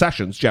 Senator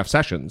Sessions, Jeff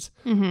Sessions.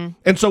 Mm-hmm.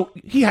 And so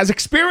he has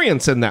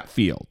experience in that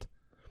field.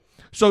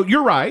 So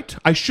you're right.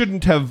 I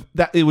shouldn't have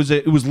that. It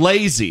was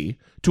lazy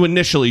to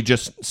initially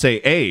just say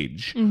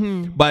age,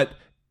 but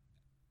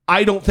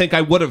I don't think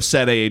I would have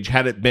said age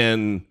had it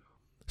been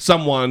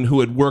someone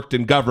who had worked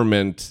in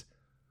government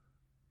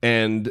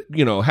and,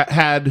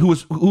 who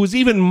was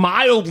even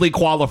mildly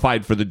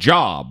qualified for the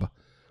job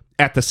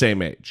at the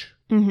same age.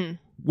 Mm-hmm.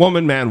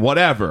 Woman, man,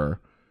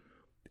 whatever.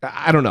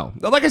 I don't know.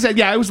 Like I said,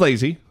 yeah, I was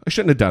lazy. I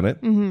shouldn't have done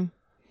it. Mm-hmm.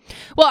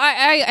 Well,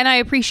 I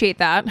appreciate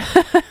that.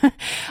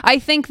 I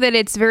think that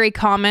it's very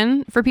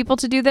common for people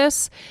to do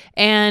this,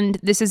 and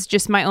this is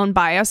just my own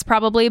bias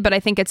probably, but I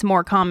think it's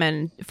more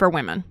common for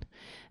women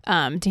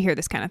to hear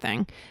this kind of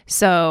thing.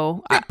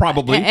 So yeah,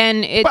 probably.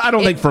 But I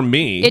don't think for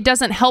me. It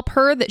doesn't help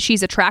her that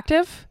she's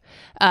attractive,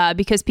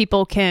 because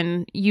people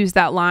can use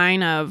that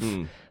line of,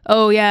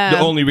 oh yeah. The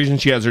only reason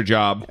she has her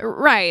job.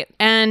 Right.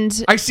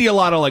 And I see a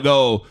lot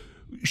of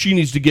she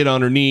needs to get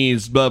on her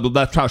knees, blah, blah,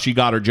 that's how she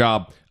got her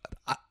job.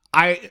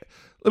 Let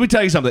me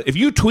tell you something. If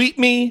you tweet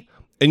me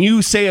and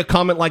you say a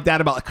comment like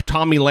that about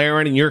Tommy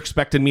Lahren and you're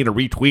expecting me to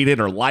retweet it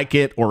or like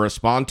it or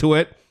respond to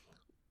it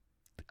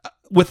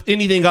with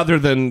anything other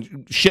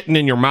than shitting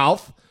in your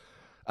mouth,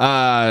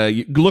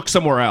 look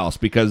somewhere else,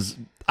 because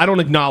I don't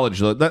acknowledge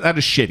that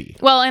is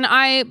shitty. Well, and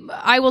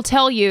I will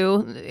tell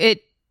you,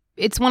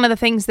 it's one of the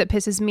things that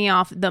pisses me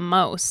off the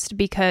most,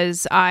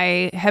 because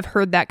I have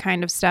heard that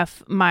kind of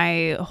stuff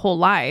my whole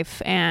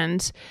life,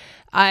 and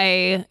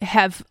I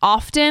have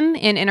often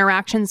in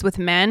interactions with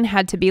men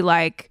had to be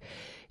like,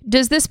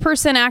 does this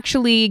person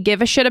actually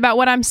give a shit about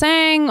what I'm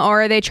saying,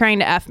 or are they trying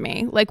to F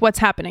me? Like, what's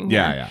happening here?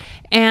 Yeah.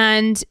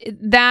 And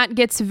that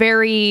gets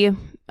very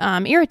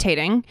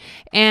irritating.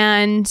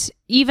 And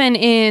even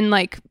in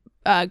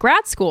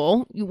grad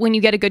school, when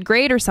you get a good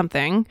grade or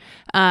something,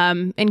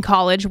 in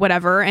college,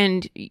 whatever,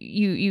 and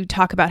you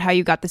talk about how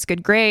you got this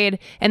good grade,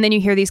 and then you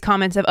hear these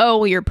comments of, oh,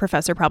 well, your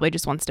professor probably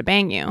just wants to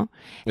bang you.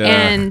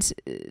 And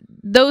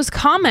those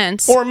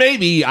comments... Or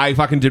maybe I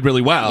fucking did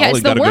really well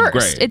and got a good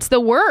grade. It's the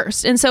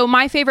worst. And so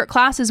my favorite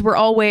classes were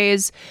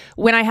always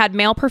when I had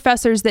male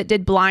professors that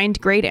did blind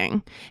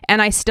grading,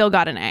 and I still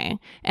got an A.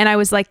 And I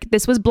was like,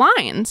 this was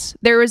blind.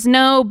 There was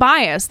no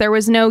bias. There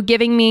was no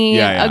giving me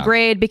a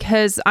grade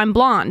because I'm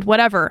blonde.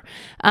 whatever.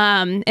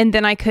 And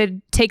then I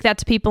could take that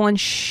to people and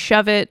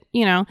shove it,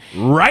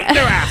 Right in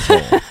their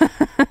asshole.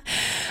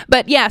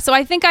 But yeah, so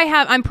I think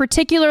I'm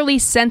particularly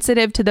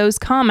sensitive to those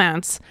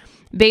comments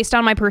based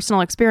on my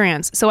personal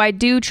experience. So I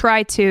do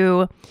try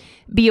to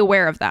be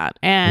aware of that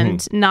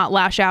and not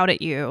lash out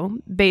at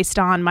you based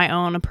on my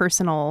own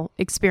personal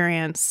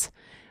experience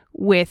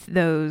with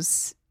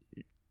those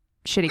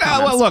shitty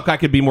comments. Well, look, I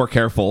could be more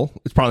careful.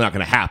 It's probably not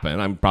going to happen.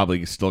 I'm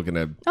probably still going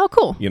to... Oh,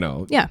 cool.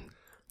 Yeah.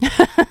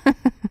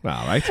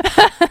 All right.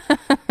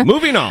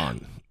 Moving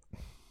on.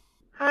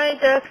 Hi,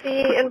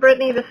 Jesse and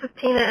Brittany. This is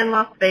Tina in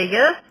Las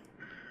Vegas,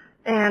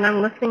 and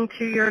I'm listening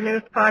to your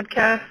newest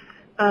podcast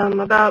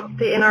about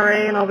the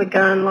NRA and all the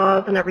gun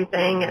laws and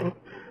everything, and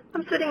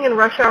I'm sitting in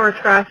rush hour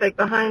traffic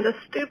behind a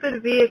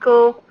stupid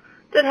vehicle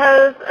that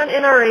has an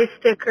NRA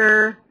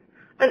sticker,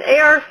 an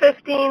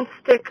AR-15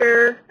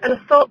 sticker, an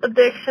assault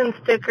addiction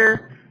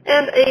sticker,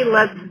 and a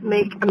Let's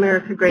Make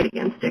America Great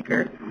Again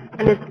sticker.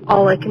 And it's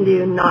all I can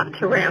do not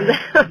to ram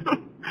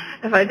them.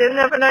 If I didn't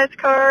have a nice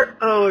car,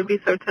 it would be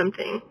so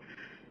tempting.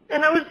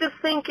 And I was just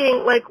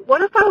thinking,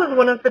 what if I was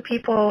one of the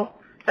people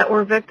that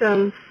were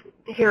victims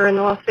here in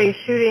the Las Vegas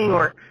shooting,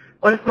 or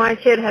what if my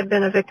kid had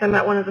been a victim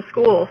at one of the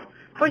schools?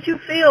 How would you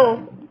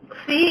feel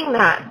seeing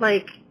that?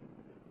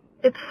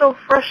 It's so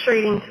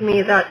frustrating to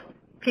me that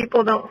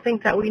people don't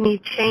think that we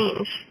need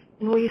change.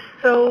 And we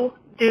so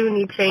do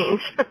need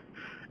change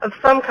of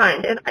some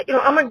kind. And,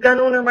 I'm a gun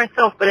owner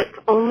myself, but it's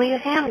only a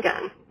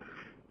handgun.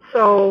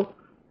 So,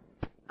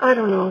 I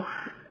don't know.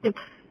 It's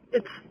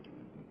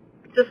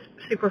just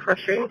super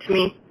frustrating to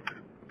me.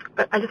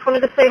 But I just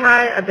wanted to say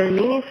hi. I've been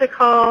meaning to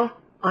call.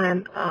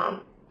 I'm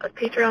a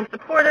Patreon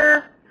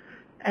supporter,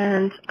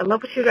 and I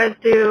love what you guys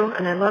do,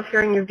 and I love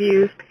hearing your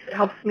views because it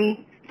helps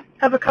me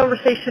have a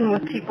conversation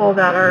with people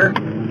that are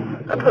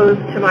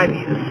opposed to my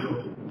views.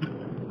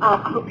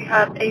 I hope you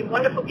have a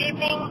wonderful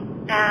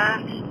evening,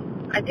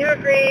 and I do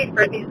agree,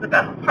 Brittany's the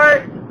best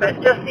part, but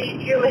Jesse,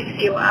 you make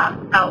me laugh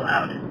out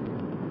loud.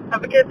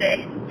 Have a good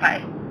day.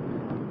 Bye.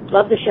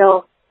 Love the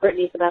show.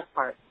 Brittany's the best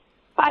part.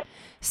 Bye.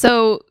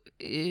 So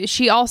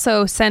she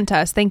also sent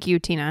us, thank you,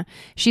 Tina.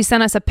 She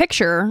sent us a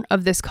picture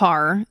of this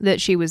car that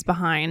she was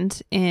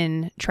behind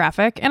in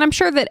traffic. And I'm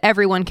sure that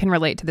everyone can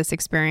relate to this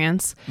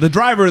experience. The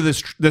driver of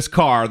this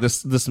car,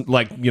 this Nissan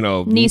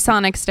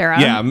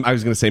Xterra. Yeah, I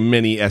was going to say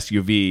mini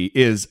SUV,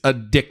 is a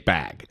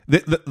dickbag.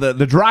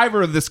 The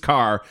driver of this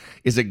car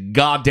is a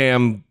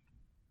goddamn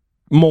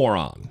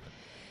moron.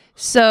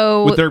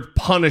 So with their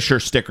Punisher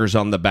stickers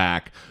on the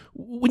back.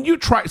 When you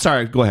try,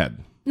 sorry, go ahead.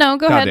 No,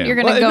 go ahead. You're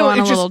going to go on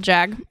a little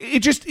jag.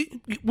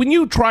 When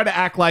you try to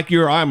act like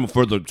I'm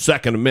for the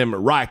Second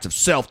Amendment rights of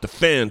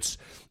self-defense,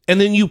 and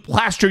then you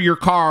plaster your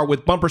car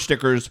with bumper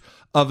stickers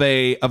of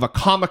a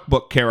comic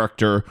book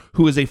character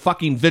who is a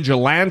fucking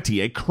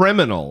vigilante, a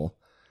criminal.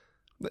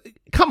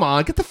 Come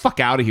on, get the fuck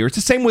out of here. It's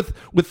the same with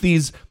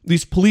these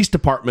police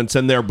departments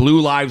and their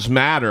Blue Lives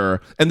Matter,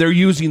 and they're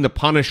using the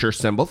Punisher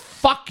symbol.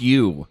 Fuck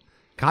you.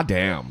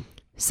 Goddamn.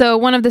 So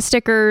one of the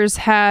stickers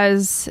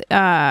has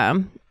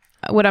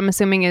what I'm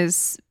assuming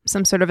is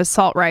some sort of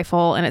assault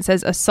rifle, and it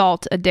says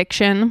assault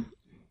addiction.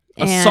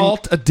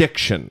 Assault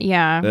addiction.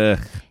 Yeah.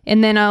 Ugh.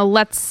 And then a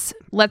let's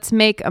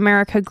make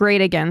America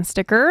great again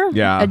sticker.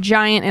 Yeah. A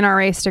giant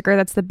NRA sticker.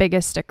 That's the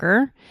biggest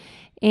sticker.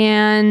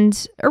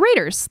 And a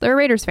Raiders. They're a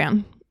Raiders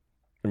fan.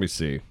 Let me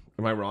see.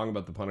 Am I wrong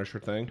about the Punisher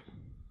thing?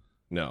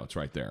 No, it's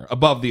right there.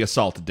 Above the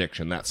assault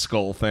addiction, that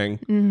skull thing.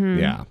 Mm-hmm.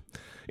 Yeah.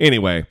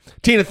 Anyway,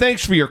 Tina,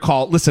 thanks for your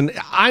call. Listen,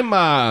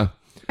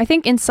 I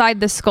think inside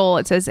the skull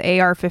it says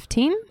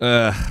AR-15.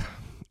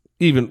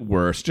 Even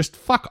worse. Just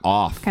fuck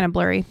off. Kind of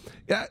blurry.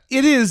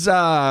 It is.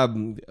 I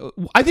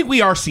think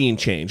we are seeing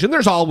change, and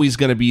there's always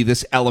going to be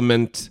this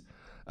element.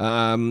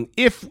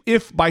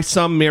 If by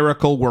some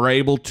miracle we're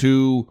able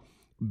to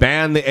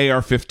ban the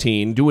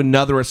AR-15, do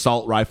another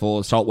assault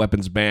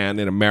weapons ban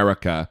in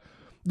America,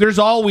 there's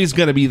always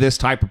going to be this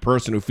type of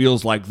person who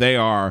feels like they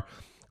are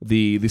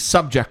the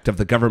subject of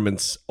the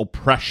government's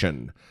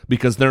oppression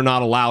because they're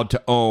not allowed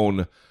to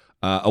own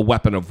a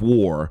weapon of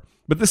war.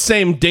 But the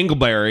same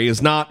Dingleberry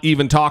is not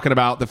even talking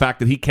about the fact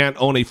that he can't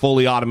own a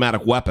fully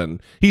automatic weapon.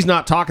 He's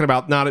not talking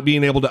about not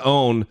being able to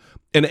own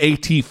an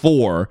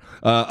AT-4,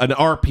 an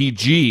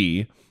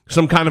RPG,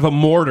 some kind of a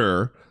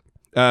mortar,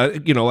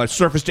 a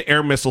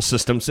surface-to-air missile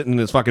system sitting in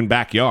his fucking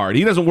backyard.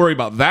 He doesn't worry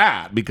about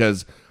that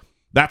because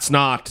that's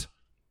not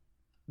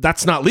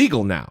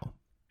legal now.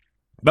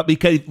 But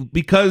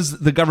because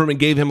the government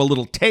gave him a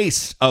little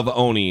taste of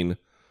owning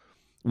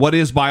what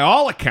is, by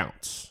all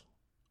accounts,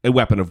 a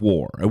weapon of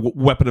war, a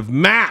weapon of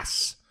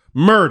mass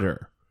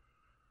murder,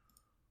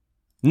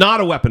 not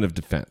a weapon of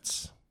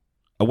defense,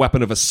 a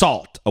weapon of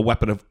assault, a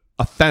weapon of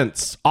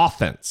offense.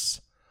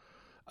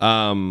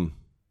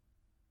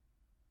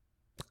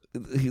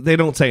 They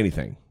don't say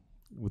anything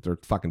with their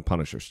fucking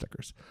Punisher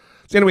stickers.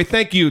 So anyway,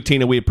 thank you,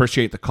 Tina. We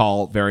appreciate the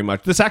call very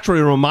much. This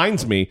actually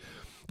reminds me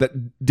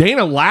that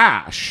Dana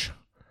Lash,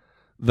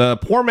 the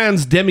poor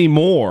man's Demi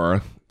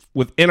Moore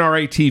with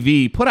NRA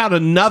TV, put out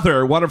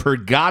another one of her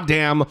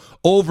goddamn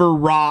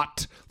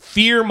overwrought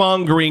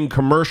fear-mongering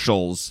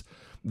commercials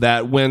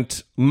that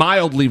went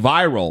mildly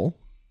viral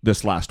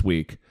this last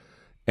week.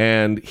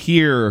 And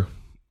here,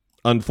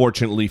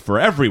 unfortunately for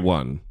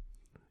everyone,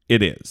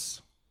 it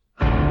is.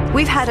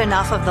 We've had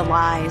enough of the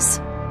lies,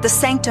 the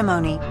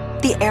sanctimony,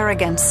 the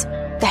arrogance,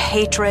 the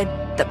hatred,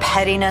 the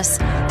pettiness,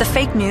 the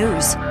fake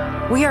news.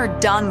 We are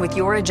done with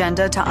your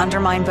agenda to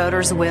undermine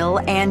voters' will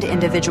and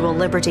individual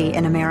liberty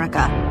in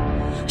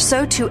America.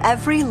 So to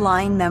every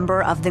lying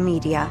member of the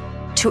media,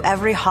 to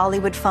every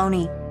Hollywood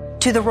phony,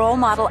 to the role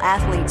model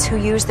athletes who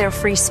use their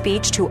free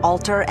speech to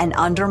alter and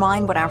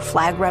undermine what our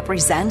flag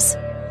represents,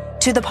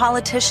 to the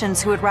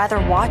politicians who would rather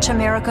watch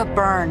America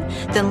burn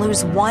than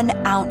lose 1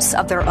 ounce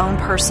of their own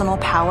personal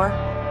power,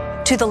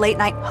 to the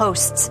late-night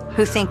hosts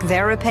who think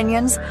their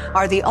opinions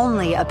are the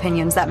only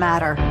opinions that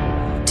matter,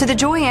 to the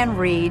Joyanne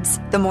Reeds,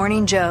 the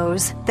Morning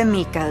Joes, the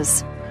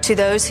Mikas, to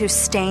those who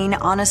stain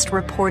honest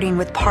reporting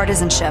with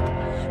partisanship,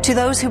 to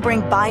those who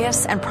bring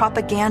bias and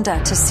propaganda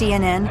to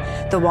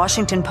CNN, the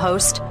Washington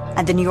Post,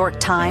 and the New York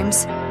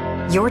Times,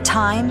 your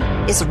time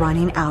is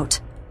running out.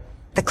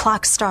 The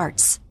clock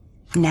starts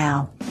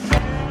now.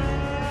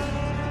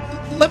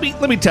 Let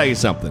me tell you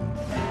something.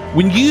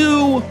 When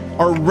you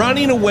are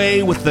running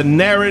away with the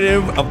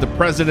narrative of the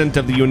President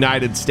of the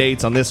United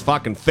States on this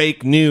fucking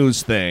fake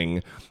news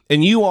thing,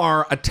 and you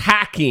are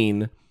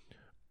attacking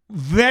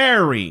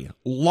very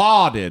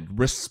lauded,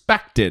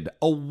 respected,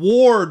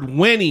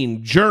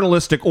 award-winning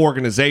journalistic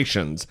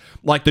organizations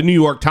like the New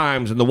York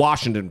Times and the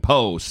Washington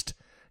Post,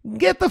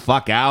 get the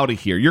fuck out of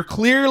here. You're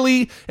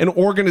clearly an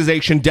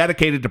organization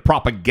dedicated to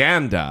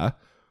propaganda,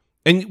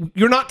 and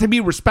you're not to be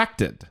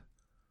respected.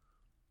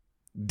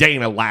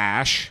 Dana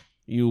Lash,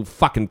 you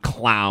fucking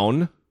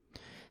clown.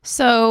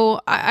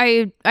 So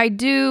I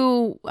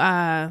do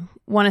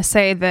want to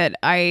say that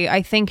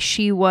I think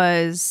she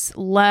was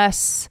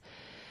less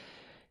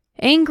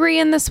angry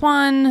in this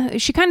one.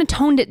 She kind of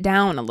toned it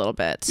down a little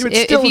bit.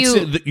 Yeah,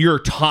 but your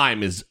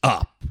time is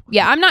up.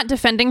 Yeah, I'm not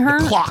defending her.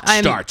 The clock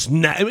starts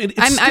now.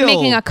 I'm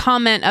making a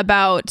comment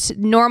about,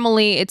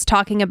 normally it's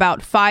talking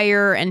about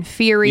fire and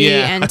fury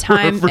and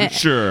time for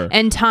sure.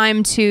 And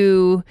time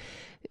to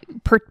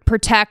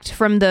protect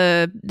from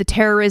the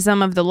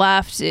terrorism of the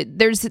left.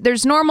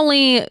 There's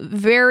normally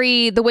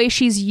the way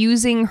she's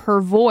using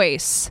her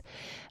voice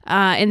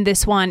in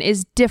this one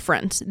is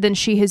different than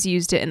she has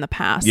used it in the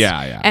past.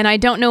 Yeah. And I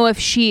don't know if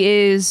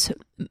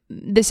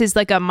this is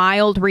like a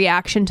mild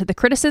reaction to the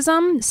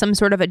criticism, some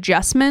sort of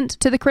adjustment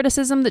to the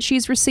criticism that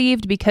she's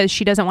received because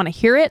she doesn't want to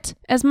hear it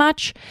as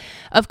much.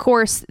 Of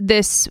course,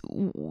 this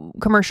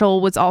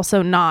commercial was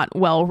also not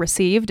well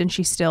received, and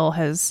she still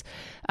has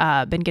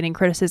been getting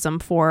criticism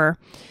for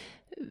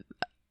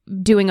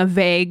doing a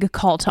vague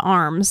call to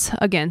arms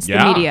against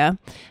the media.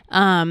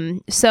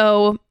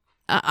 So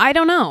I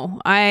don't know.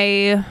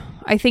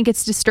 I think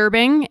it's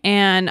disturbing,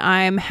 and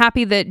I'm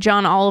happy that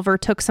John Oliver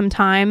took some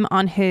time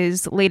on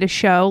his latest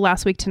show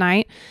Last Week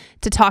Tonight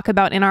to talk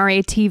about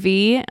NRA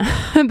TV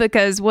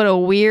because what a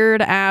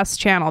weird ass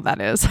channel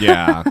that is.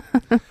 Yeah.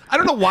 I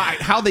don't know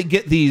how they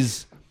get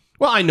these.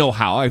 Well, I know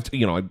how.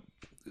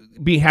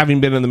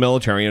 Having been in the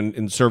military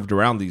and served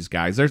around these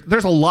guys,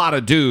 there's a lot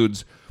of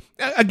dudes.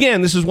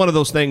 Again, this is one of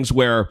those things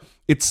where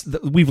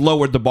we've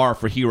lowered the bar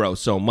for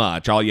heroes so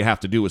much. All you have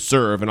to do is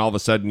serve, and all of a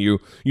sudden you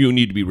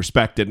need to be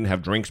respected and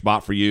have drinks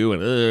bought for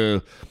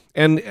you.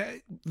 And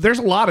there's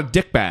a lot of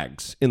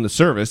dickbags in the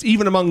service,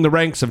 even among the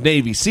ranks of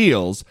Navy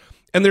SEALs.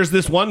 And there's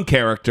this one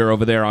character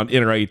over there on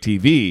NRA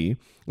TV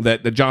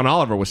that John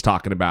Oliver was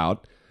talking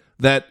about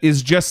that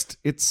is just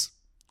it's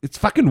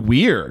fucking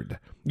weird.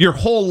 Your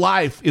whole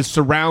life is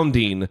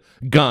surrounding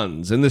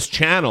guns, and this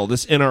channel,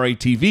 this NRA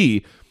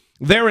TV,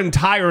 their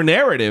entire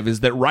narrative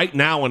is that right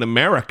now in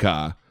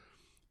America,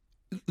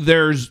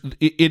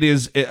 it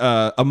is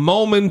a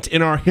moment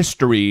in our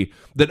history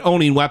that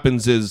owning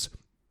weapons is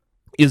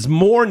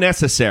more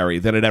necessary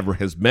than it ever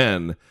has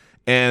been.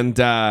 And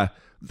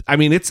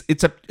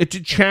it's a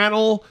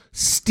channel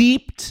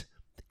steeped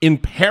in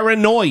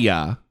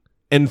paranoia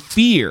and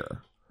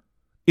fear.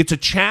 It's a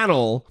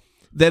channel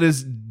that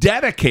is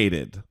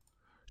dedicated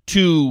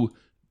to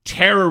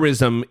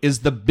terrorism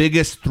is the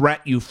biggest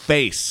threat you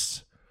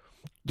face.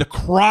 The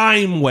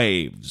crime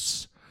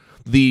waves,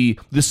 the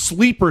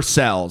sleeper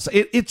cells.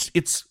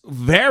 It's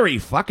very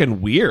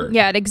fucking weird.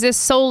 Yeah, it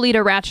exists solely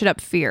to ratchet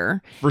up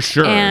fear. For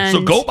sure. And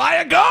so go buy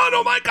a gun.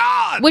 Oh my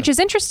God. Which is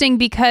interesting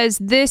because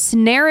this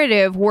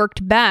narrative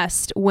worked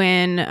best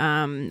when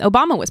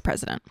Obama was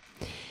president.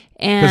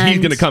 Because he's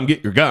going to come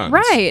get your guns.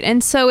 Right.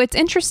 And so it's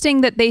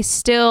interesting that they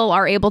still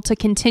are able to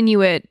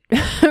continue it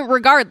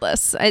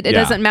regardless. It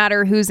doesn't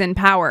matter who's in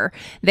power.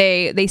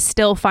 They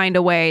still find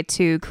a way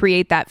to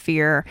create that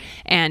fear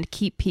and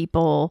keep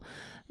people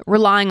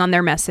relying on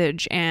their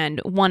message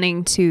and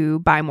wanting to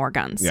buy more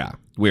guns. Yeah.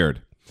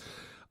 Weird.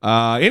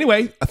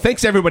 Anyway,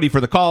 thanks everybody for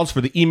the calls,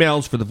 for the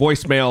emails, for the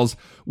voicemails.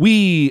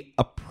 We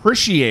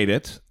appreciate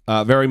it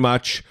very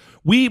much.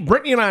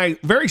 Brittany and I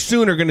very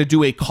soon are going to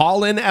do a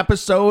call-in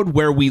episode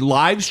where we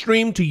live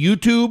stream to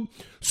YouTube,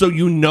 so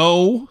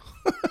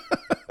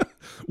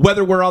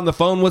whether we're on the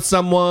phone with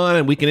someone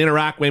and we can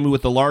interact maybe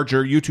with the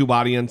larger YouTube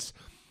audience.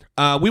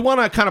 We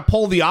want to kind of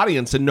poll the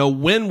audience and know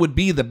when would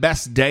be the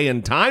best day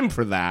and time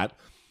for that.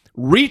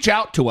 Reach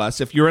out to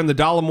us if you're in the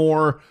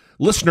Dollamore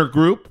listener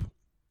group.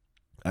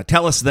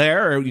 Tell us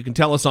there, or you can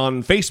tell us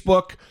on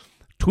Facebook.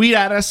 Tweet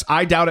at us,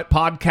 I Doubt It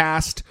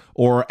Podcast,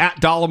 or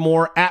at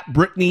Dollamore, at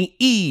Brittany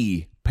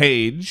E.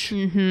 page.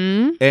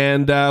 Mm-hmm.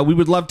 And we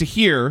would love to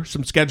hear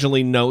some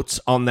scheduling notes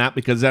on that,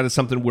 because that is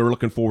something we're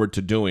looking forward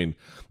to doing.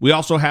 We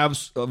also have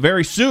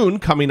very soon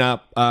coming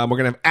up, we're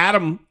going to have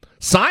Adam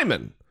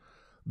Simon,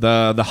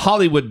 the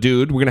Hollywood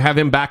dude. We're going to have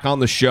him back on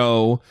the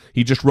show.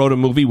 He just wrote a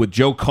movie with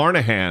Joe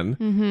Carnahan.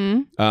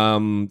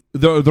 Mm-hmm.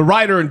 The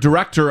writer and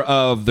director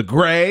of The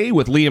Gray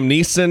with Liam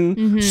Neeson.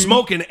 Mm-hmm.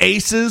 Smoking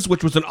Aces,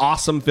 which was an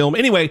awesome film.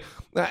 Anyway,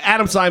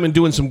 Adam Simon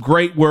doing some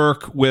great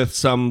work with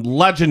some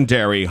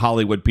legendary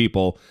Hollywood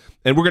people.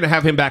 And we're going to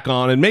have him back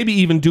on and maybe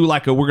even do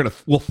like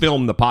we'll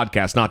film the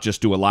podcast, not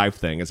just do a live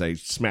thing as I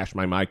smash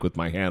my mic with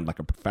my hand like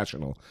a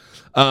professional.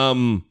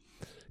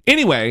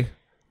 Anyway,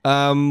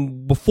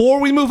 before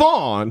we move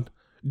on,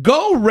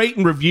 go rate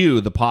and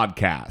review the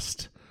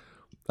podcast.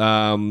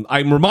 I'm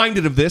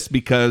reminded of this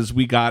because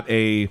we got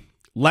a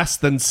less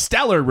than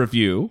stellar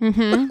review.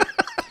 Mm-hmm.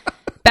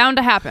 Bound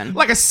to happen.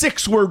 Like a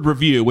 6-word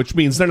review, which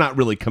means they're not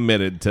really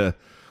committed to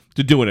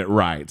doing it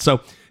right.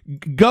 So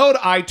go to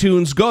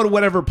iTunes, go to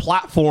whatever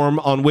platform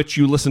on which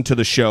you listen to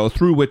the show,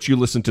 through which you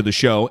listen to the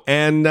show,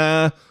 and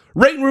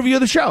rate and review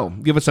the show.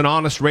 Give us an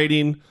honest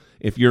rating.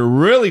 If you're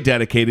really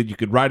dedicated, you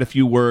could write a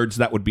few words.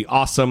 That would be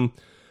awesome.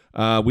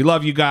 We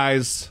love you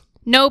guys.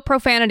 No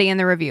profanity in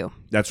the review.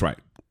 That's right.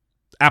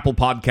 Apple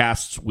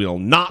Podcasts will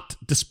not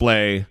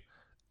display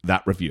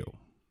that review.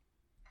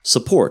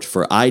 Support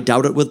for I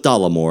Doubt It with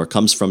Dollamore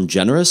comes from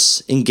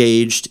generous,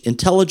 engaged,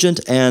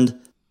 intelligent,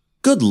 and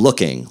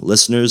good-looking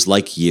listeners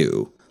like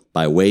you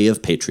by way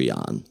of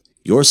Patreon.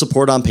 Your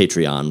support on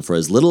Patreon for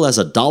as little as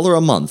 $1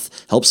 a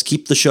month helps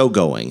keep the show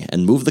going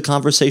and move the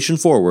conversation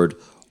forward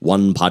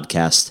one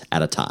podcast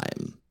at a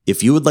time.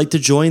 If you would like to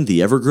join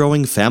the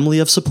ever-growing family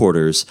of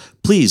supporters,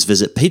 please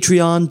visit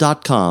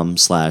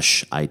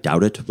patreon.com/I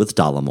Doubt It with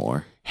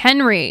Dollamore.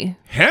 Henry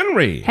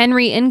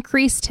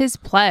increased his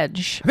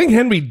pledge. I think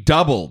Henry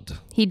doubled.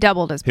 He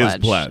doubled his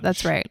pledge.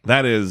 That's right.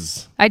 That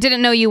is... I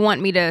didn't know you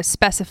want me to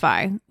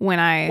specify when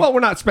I... Well,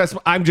 we're not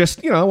specifying. I'm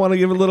just, I want to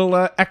give a little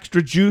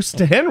extra juice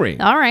to Henry.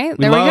 All right,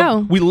 we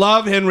go. We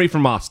love Henry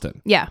from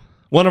Austin. Yeah.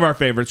 One of our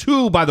favorites,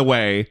 who, by the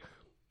way,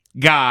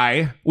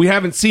 Guy, we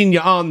haven't seen you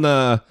on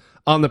the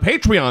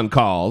Patreon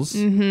calls,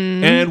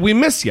 mm-hmm. and we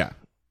miss you.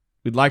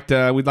 We'd like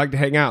to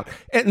hang out.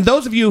 And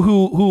those of you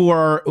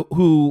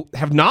who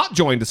have not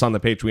joined us on the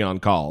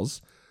Patreon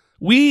calls,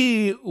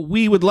 we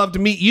would love to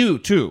meet you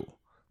too.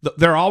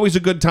 They're always a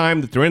good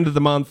time at the end of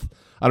the month.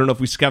 I don't know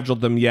if we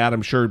scheduled them yet.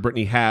 I'm sure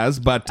Brittany has,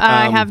 but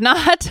I have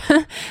not.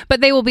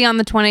 But they will be on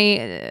the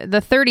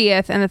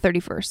 30th and the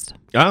 31st.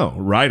 Oh,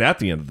 right at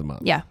the end of the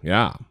month. Yeah.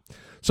 Yeah.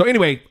 So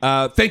anyway,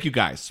 thank you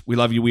guys. We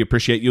love you. We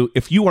appreciate you.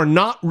 If you are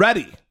not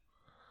ready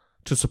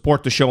to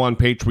support the show on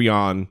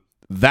Patreon,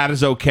 that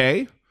is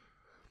okay.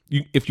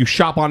 If you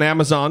shop on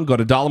Amazon, go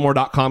to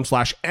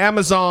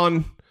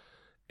dollamore.com/Amazon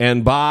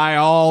and buy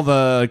all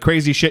the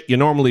crazy shit you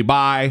normally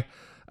buy.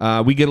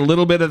 We get a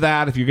little bit of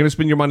that. If you're going to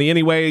spend your money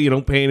anyway, you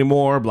don't pay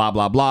anymore, blah,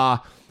 blah, blah.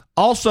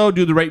 Also,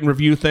 do the rate and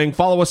review thing.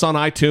 Follow us on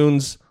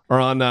iTunes or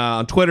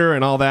on Twitter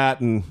and all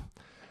that. And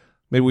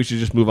maybe we should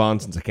just move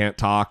on since I can't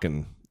talk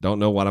and don't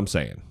know what I'm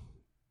saying.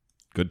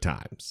 Good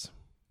times.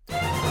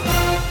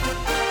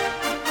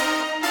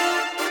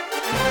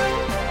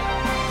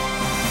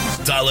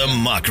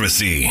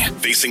 Dollamocracy.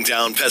 Facing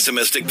down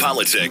pessimistic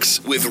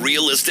politics with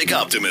realistic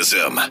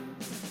optimism.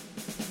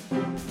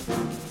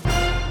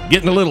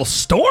 Getting a little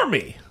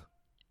stormy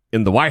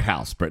in the White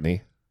House,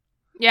 Brittany.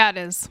 Yeah, it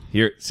is.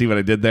 Here, see what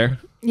I did there?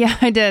 Yeah,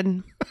 I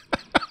did.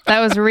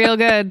 That was real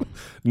good.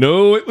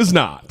 No, it was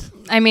not.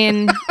 I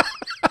mean,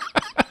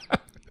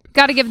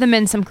 got to give the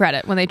men some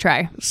credit when they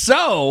try.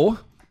 So,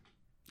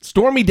 this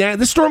Stormy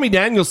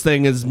Daniels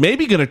thing is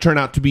maybe going to turn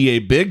out to be a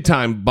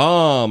big-time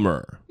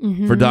bummer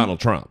for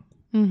Donald Trump.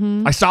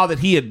 Mm-hmm. I saw that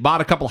he had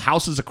bought a couple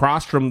houses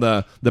across from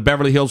the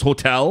Beverly Hills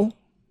Hotel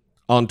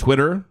on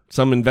Twitter,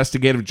 some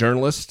investigative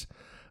journalist.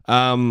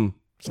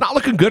 It's not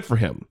looking good for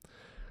him.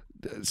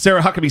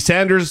 Sarah Huckabee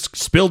Sanders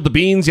spilled the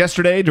beans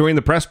yesterday during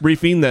the press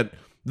briefing that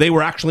they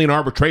were actually in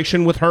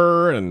arbitration with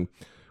her, and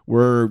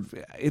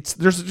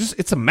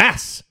it's a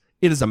mess.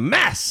 It is a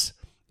mess,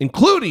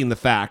 including the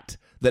fact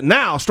that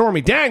now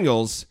Stormy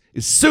Daniels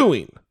is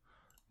suing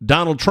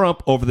Donald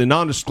Trump over the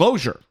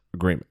non-disclosure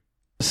agreement.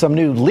 Some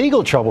new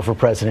legal trouble for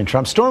President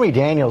Trump. Stormy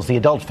Daniels, the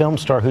adult film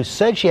star who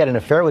said she had an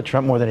affair with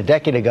Trump more than a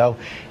decade ago,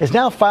 is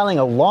now filing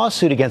a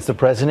lawsuit against the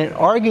president,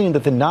 arguing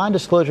that the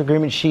non-disclosure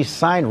agreement she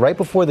signed right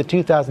before the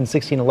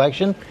 2016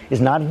 election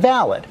is not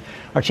valid.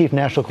 Our chief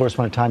national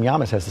correspondent, Tom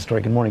Yamas, has the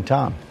story. Good morning,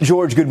 Tom.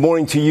 George, good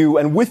morning to you.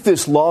 And with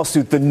this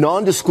lawsuit, the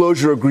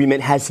non-disclosure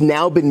agreement has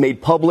now been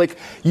made public.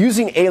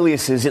 Using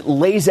aliases, it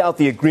lays out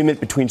the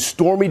agreement between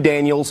Stormy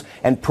Daniels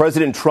and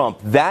President Trump.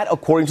 That,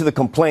 according to the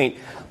complaint,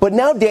 But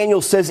now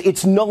Daniels says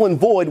it's null and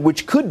void,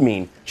 which could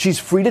mean she's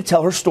free to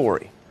tell her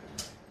story.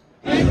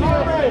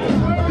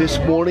 This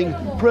morning,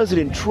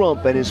 President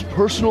Trump and his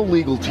personal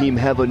legal team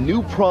have a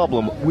new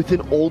problem with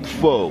an old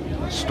foe,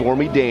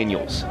 Stormy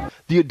Daniels.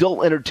 The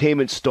adult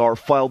entertainment star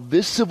filed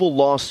this civil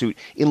lawsuit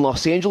in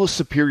Los Angeles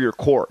Superior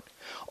Court,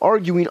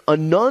 arguing a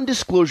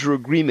non-disclosure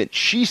agreement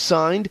she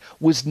signed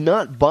was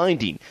not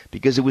binding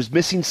because it was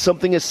missing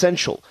something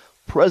essential,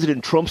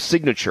 President Trump's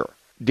signature.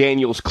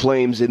 Daniels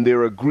claims in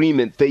their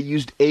agreement they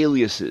used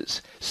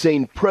aliases,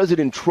 saying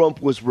President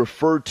Trump was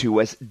referred to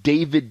as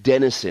David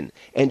Dennison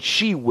and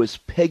she was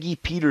Peggy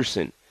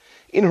Peterson.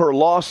 In her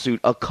lawsuit,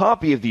 a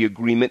copy of the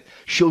agreement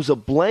shows a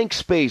blank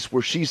space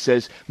where she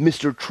says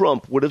Mr.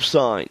 Trump would have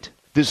signed.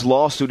 This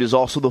lawsuit is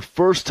also the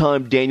first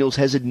time Daniels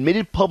has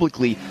admitted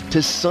publicly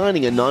to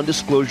signing a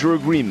non-disclosure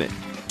agreement.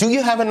 Do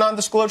you have a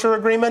non-disclosure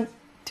agreement?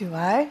 Do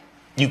I?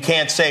 You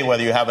can't say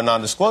whether you have a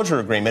non-disclosure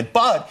agreement,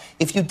 but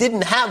if you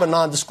didn't have a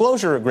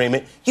non-disclosure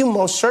agreement, you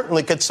most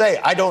certainly could say,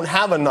 I don't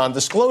have a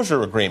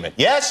non-disclosure agreement.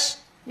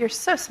 Yes? You're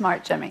so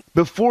smart, Jimmy.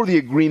 Before the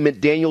agreement,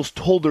 Daniels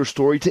told her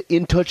story to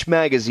In Touch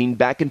magazine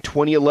back in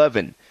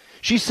 2011.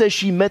 She says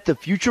she met the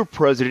future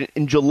president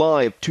in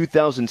July of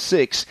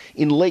 2006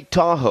 in Lake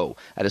Tahoe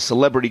at a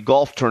celebrity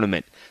golf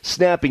tournament.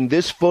 Snapping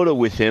this photo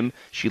with him,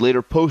 she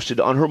later posted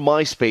on her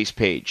MySpace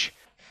page.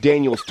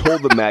 Daniels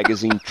told the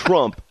magazine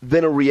Trump,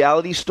 then a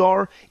reality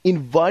star,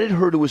 invited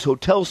her to his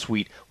hotel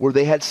suite where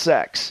they had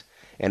sex.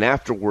 And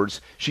afterwards,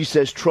 she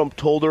says Trump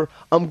told her,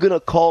 I'm going to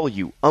call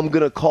you. I'm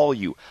going to call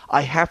you.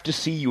 I have to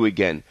see you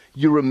again.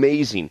 You're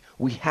amazing.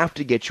 We have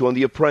to get you on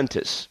The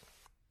Apprentice.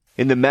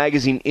 In the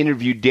magazine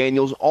interview,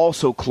 Daniels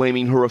also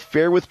claiming her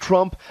affair with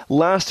Trump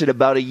lasted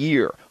about a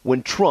year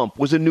when Trump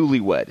was a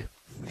newlywed.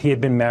 He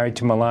had been married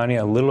to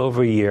Melania a little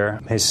over a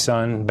year. His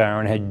son,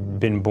 Barron, had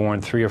been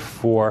born 3 or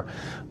 4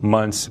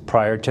 months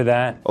prior to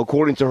that.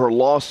 According to her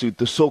lawsuit,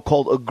 the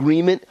so-called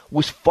agreement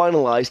was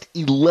finalized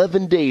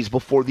 11 days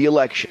before the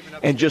election.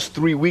 And just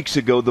 3 weeks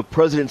ago, the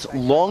president's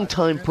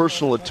longtime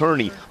personal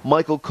attorney,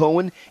 Michael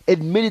Cohen,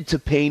 admitted to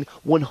paying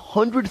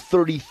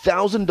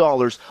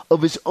 $130,000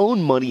 of his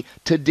own money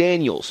to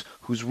Daniels,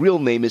 whose real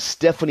name is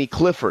Stephanie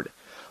Clifford.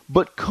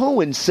 But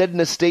Cohen said in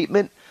a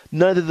statement,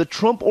 neither the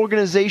Trump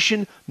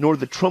Organization nor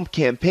the Trump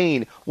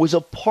campaign was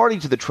a party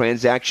to the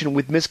transaction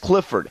with Ms.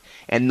 Clifford,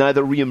 and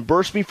neither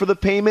reimbursed me for the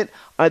payment,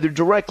 either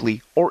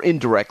directly or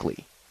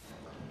indirectly.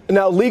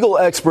 Now, legal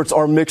experts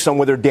are mixed on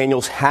whether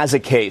Daniels has a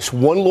case.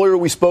 One lawyer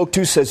we spoke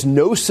to says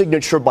no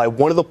signature by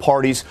one of the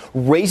parties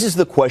raises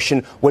the question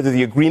whether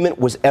the agreement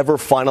was ever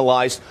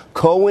finalized.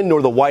 Cohen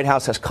nor the White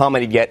House has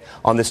commented yet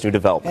on this new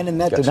development. And in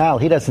that denial,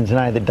 he doesn't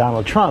deny that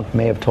Donald Trump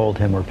may have told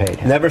him or paid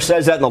him. Never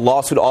says that, and the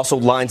lawsuit also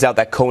lines out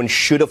that Cohen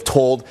should have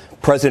told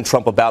President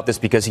Trump about this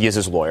because he is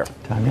his lawyer.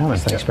 Tom Yamas,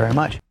 thanks very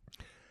much.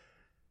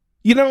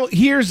 You know,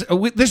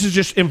 this is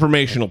just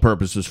informational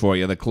purposes for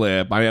you, the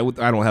clip. I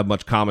don't have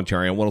much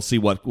commentary, and we'll see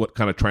what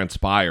kind of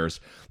transpires.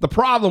 The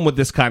problem with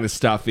this kind of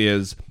stuff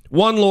is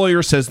one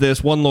lawyer says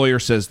this, one lawyer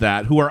says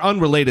that, who are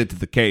unrelated to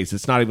the case.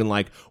 It's not even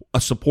like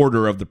a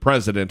supporter of the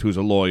president who's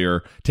a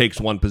lawyer takes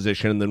one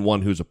position and then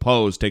one who's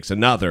opposed takes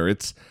another.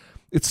 It's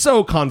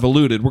so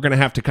convoluted. We're going to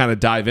have to kind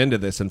of dive into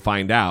this and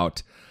find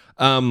out.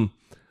 But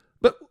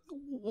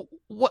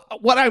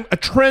a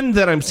trend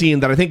that I'm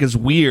seeing that I think is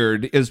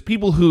weird is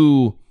people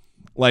who,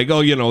 like,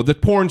 oh, you know, the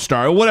porn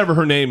star, or whatever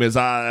her name is,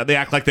 they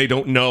act like they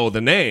don't know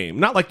the name.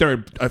 Not like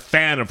they're a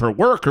fan of her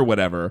work or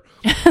whatever.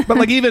 But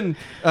like even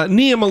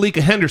Nia Malika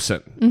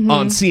Henderson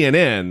on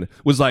CNN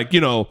was like,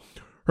 her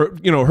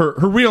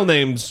real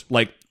name's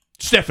like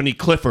Stephanie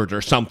Clifford or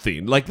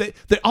something. Like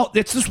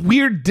it's this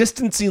weird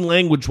distancing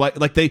language.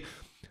 Like they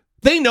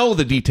know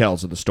the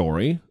details of the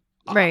story.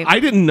 Right.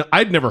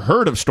 I'd never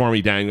heard of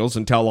Stormy Daniels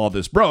until all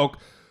this broke.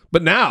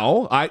 But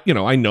now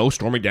I know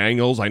Stormy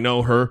Daniels. I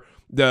know her.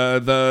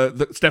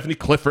 The Stephanie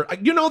Clifford,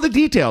 you know the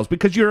details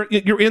because you're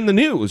in the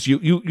news.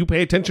 You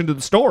pay attention to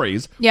the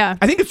stories. Yeah.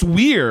 I think it's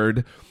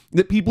weird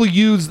that people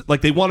use, like,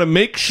 they want to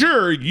make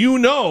sure you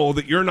know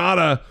that you're not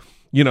a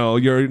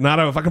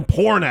fucking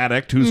porn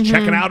addict who's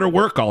checking out her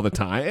work all the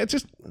time. It's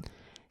just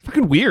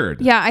fucking weird.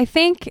 Yeah, I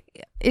think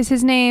is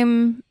his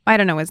name. I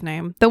don't know his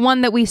name. The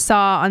one that we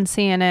saw on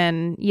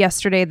CNN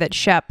yesterday that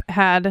Shep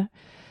had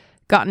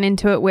gotten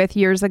into it with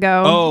years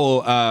ago.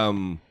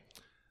 Oh,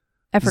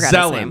 I forgot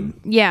his name.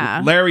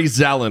 Yeah. Larry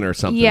Zellin or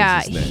something. Yeah,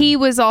 is his name. he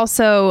was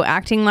also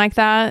acting like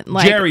that.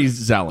 Like, Jerry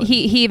Zellin.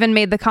 He even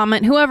made the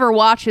comment, whoever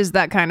watches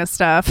that kind of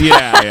stuff.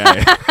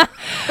 Yeah.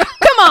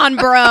 Come on,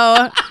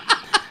 bro.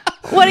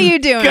 What are you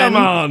doing? Come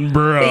on,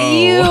 bro.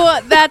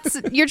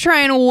 You're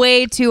trying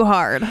way too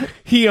hard.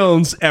 He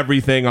owns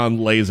everything on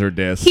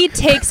Laserdisc. He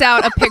takes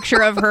out a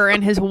picture of her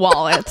in his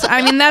wallet.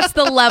 I mean, that's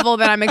the level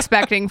that I'm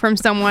expecting from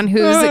someone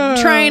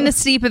who's trying to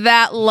steep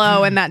that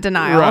low in that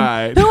denial.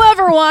 Right.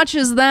 Whoever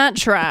watches that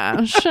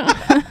trash.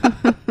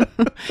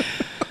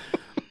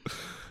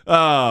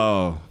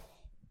 Oh.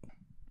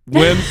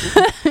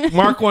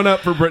 Mark one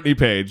up for Brittany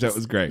Page. That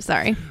was great.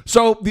 Sorry.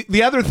 So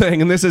the other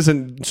thing, and this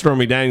isn't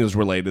Stormy Daniels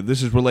related,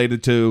 this is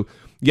related to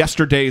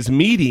yesterday's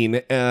meeting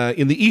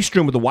in the East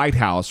Room of the White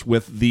House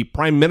with the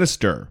Prime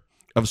Minister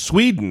of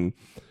Sweden,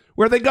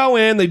 where they go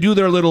in, they do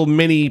their little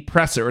mini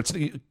presser. It's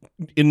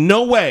in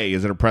no way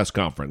is it a press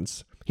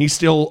conference. He's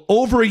still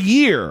over a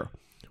year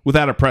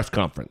without a press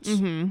conference.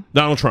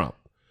 Donald Trump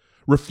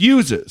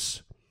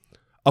refuses,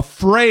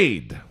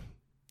 afraid,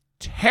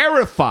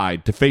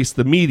 terrified to face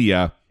the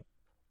media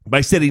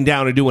by sitting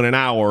down and doing an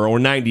hour or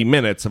 90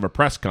 minutes of a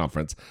press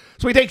conference.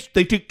 So they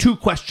take 2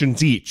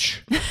 questions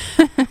each.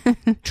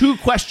 2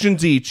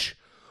 questions each.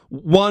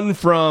 One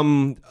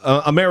from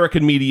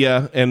American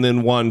media and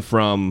then one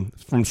from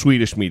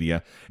Swedish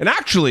media. And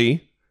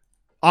actually,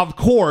 of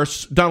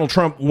course, Donald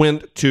Trump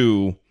went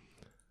to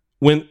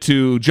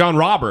John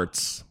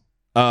Roberts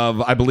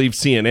of, I believe,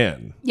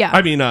 CNN. Yeah.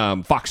 I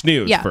mean, Fox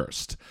News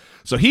first.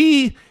 So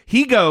he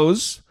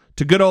goes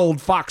to good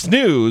old Fox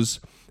News,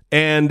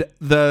 and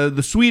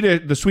the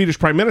Swedish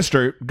Prime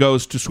Minister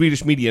goes to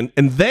Swedish media,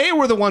 and they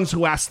were the ones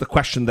who asked the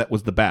question that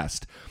was the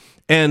best.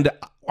 And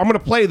I'm going to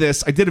play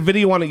this. I did a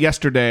video on it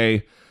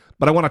yesterday,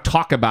 but I want to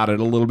talk about it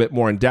a little bit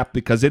more in depth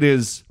because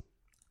it's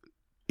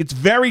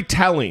very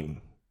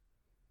telling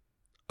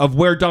of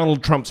where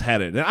Donald Trump's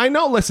headed. And I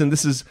know, listen,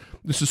 this is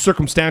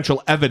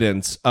circumstantial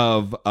evidence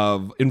of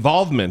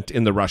involvement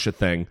in the Russia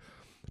thing,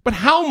 but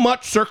how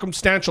much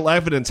circumstantial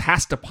evidence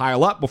has to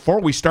pile up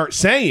before we start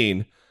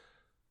saying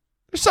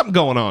there's something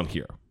going on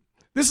here?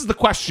 This is the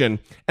question,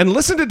 and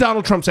listen to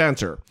Donald Trump's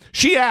answer.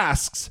 She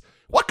asks,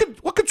 what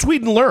could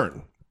Sweden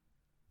learn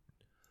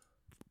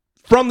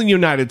from the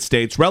United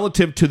States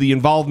relative to the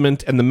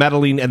involvement and the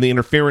meddling and the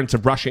interference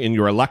of Russia in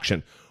your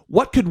election?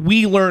 What could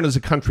we learn as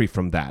a country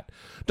from that?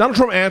 Donald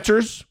Trump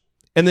answers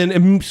and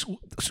then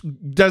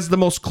does the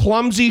most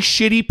clumsy,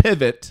 shitty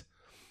pivot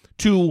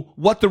to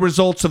what the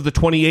results of the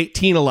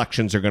 2018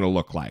 elections are going to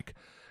look like.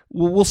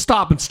 We'll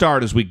stop and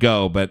start as we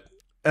go, but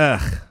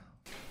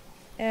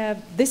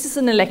this is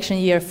an election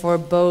year for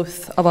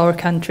both of our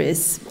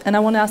countries. And I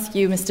want to ask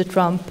you, Mr.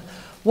 Trump,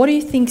 what do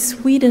you think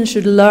Sweden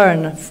should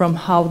learn from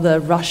how the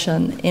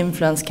Russian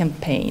influence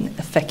campaign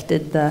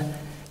affected the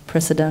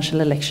presidential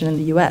election in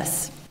the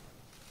U.S.?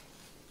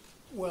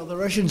 Well, the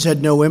Russians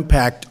had no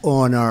impact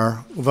on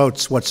our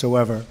votes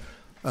whatsoever,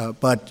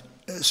 but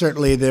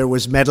certainly there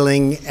was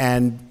meddling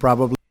and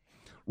probably...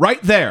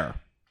 Right there,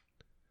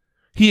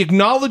 he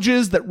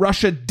acknowledges that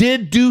Russia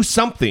did do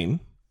something,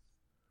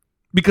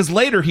 because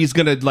later he's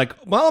going to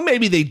well,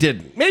 maybe they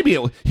didn't.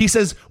 He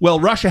says, well,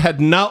 Russia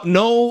had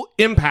no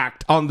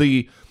impact on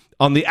the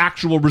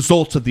actual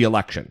results of the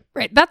election.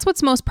 Right. That's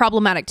what's most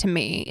problematic to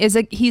me, is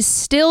that he's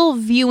still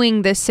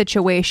viewing this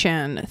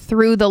situation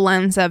through the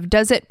lens of,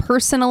 does it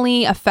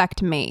personally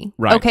affect me?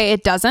 Right. Okay,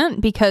 it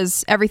doesn't,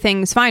 because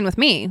everything's fine with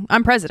me.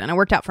 I'm president. It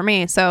worked out for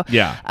me. So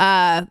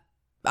yeah.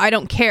 I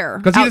don't care.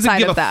 Because he doesn't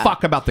give a that.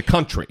 fuck about the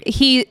country.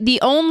 The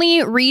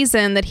only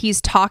reason that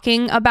he's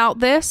talking about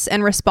this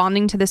and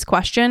responding to this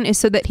question is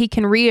so that he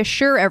can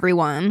reassure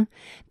everyone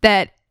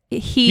that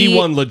he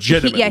won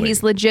legitimately.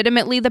 He's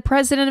legitimately the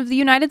president of the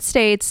United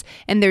States,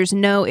 and there's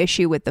no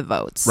issue with the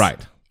votes. Right.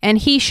 And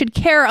he should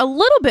care a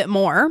little bit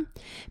more,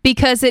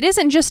 because it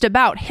isn't just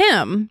about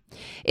him.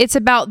 It's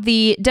about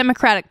the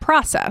democratic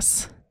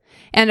process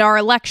and our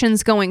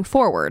elections going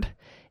forward.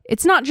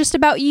 It's not just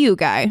about you,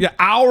 guy. Yeah,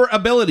 our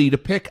ability to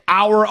pick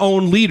our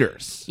own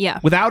leaders. Yeah.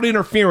 Without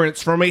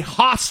interference from a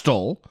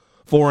hostile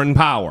foreign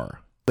power.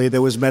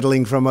 There was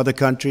meddling from other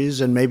countries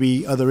and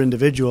maybe other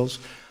individuals.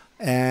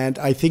 And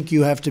I think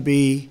you have to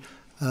be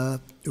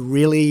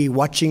really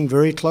watching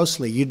very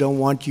closely. You don't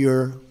want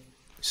your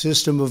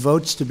system of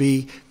votes to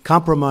be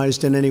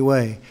compromised in any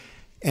way.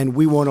 And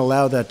we won't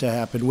allow that to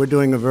happen. We're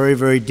doing a very,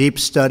 very deep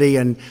study,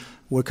 and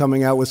we're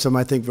coming out with some,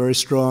 I think, very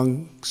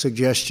strong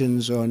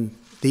suggestions on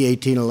the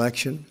 2018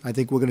 election. I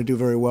think we're going to do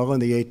very well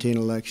in the 2018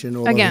 election,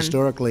 although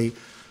historically,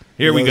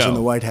 here we those go. in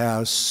the White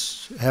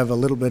House have a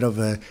little bit of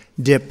a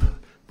dip.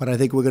 But I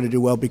think we're going to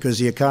do well because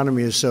the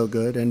economy is so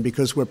good, and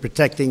because we're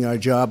protecting our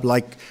job,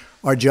 like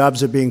our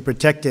jobs are being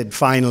protected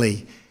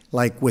finally,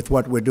 like with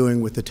what we're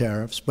doing with the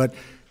tariffs. But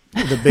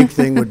the big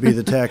thing would be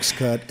the tax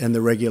cut and the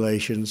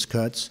regulations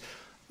cuts.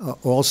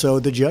 Also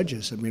the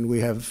judges. I mean, we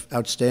have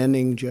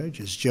outstanding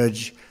judges.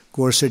 Judge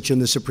Gorsuch in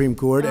the Supreme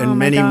Court and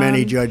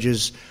many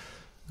judges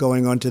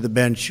going onto the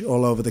bench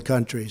all over the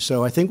country.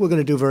 So I think we're going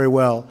to do very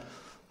well.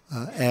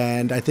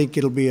 And I think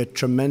it'll be a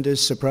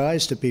tremendous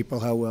surprise to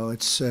people how well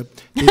the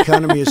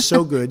economy is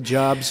so good,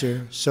 jobs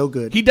are so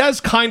good. He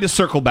does kind of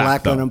circle back,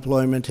 Black though.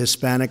 unemployment,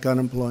 Hispanic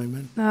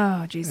unemployment.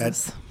 Oh,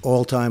 Jesus. At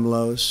all-time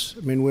lows.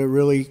 I mean, we're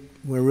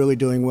really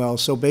doing well.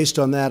 So based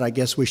on that, I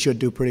guess we should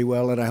do pretty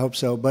well, and I hope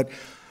so. But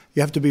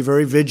you have to be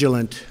very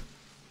vigilant.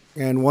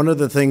 And one of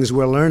the things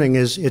we're learning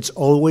is it's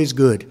always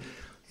good.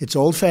 It's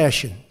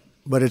old-fashioned,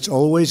 but it's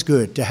always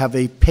good to have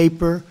a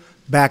paper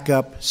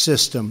backup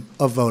system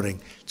of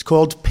voting. It's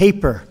called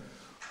paper,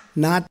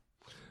 not...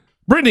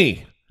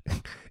 Brittany,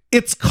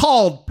 it's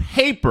called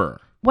paper.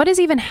 What is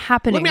even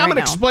happening I'm going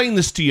to explain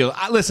this to you.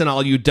 Listen,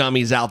 all you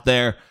dummies out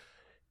there.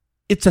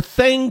 it's a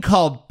thing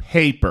called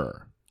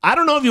paper. I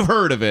don't know if you've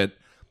heard of it,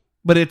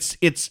 but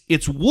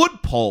it's wood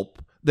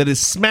pulp that is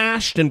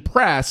smashed and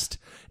pressed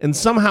and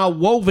somehow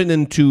woven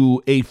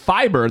into a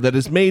fiber that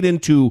is made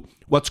into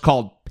what's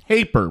called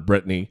paper,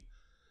 Brittany.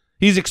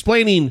 He's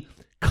explaining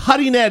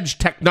cutting-edge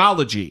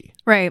technology.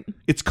 Right.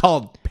 It's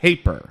called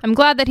paper. I'm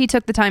glad that he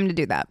took the time to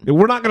do that.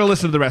 We're not going to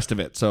listen to the rest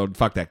of it, so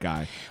fuck that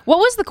guy. What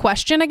was the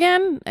question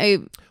again?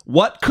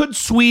 What could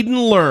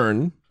Sweden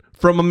learn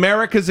from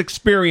America's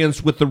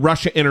experience with the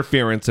Russia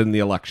interference in the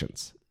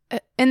elections?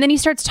 And then he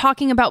starts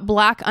talking about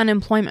black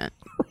unemployment.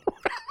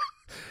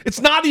 It's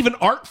not even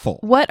artful.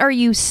 What are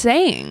you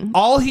saying?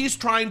 All he's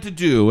trying to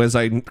do is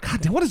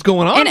God, what is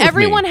going on and with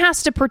everyone me?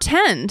 has to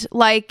pretend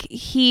like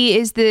he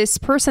is this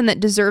person that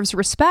deserves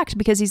respect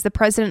because he's the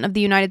president of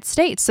the United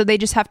States. So they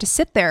just have to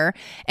sit there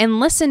and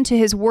listen to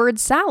his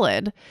word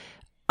salad.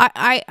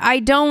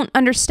 I don't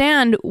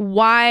understand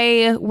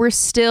why we're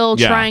still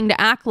trying to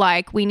act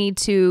like we need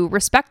to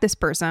respect this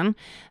person.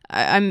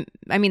 I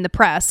mean, the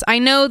press. I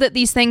know that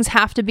these things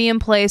have to be in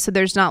place so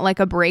there's not like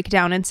a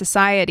breakdown in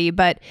society,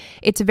 but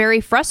it's very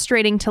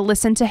frustrating to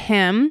listen to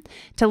him,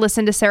 to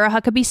listen to Sarah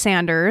Huckabee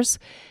Sanders,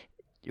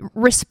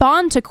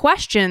 respond to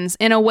questions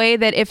in a way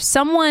that if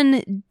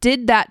someone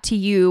did that to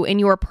you in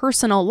your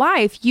personal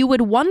life, you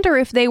would wonder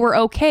if they were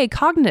okay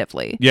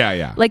cognitively.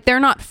 Yeah. Like they're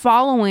not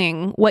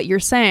following what you're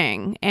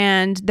saying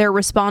and they're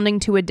responding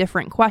to a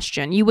different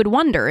question. You would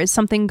wonder, is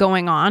something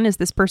going on? Is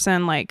this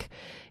person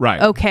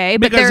okay?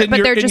 But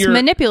they're just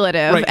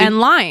manipulative and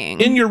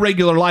lying. In your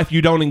regular life,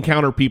 you don't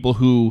encounter people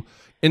who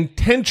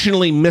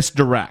intentionally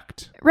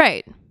misdirect.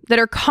 Right. That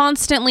are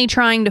constantly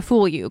trying to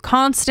fool you,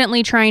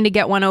 constantly trying to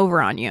get one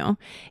over on you.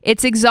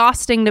 It's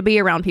exhausting to be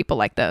around people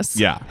like this.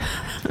 Yeah.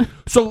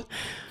 So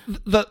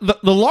the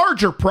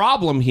larger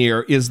problem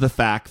here is the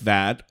fact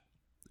that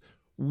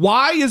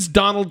why is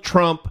Donald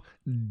Trump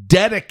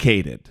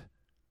dedicated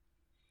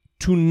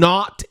to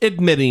not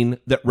admitting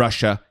that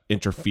Russia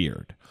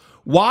interfered?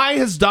 Why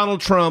has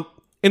Donald Trump,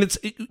 and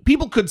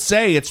people could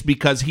say it's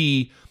because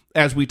he,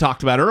 as we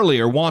talked about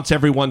earlier, wants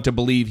everyone to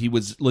believe he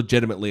was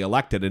legitimately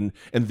elected and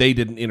they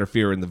didn't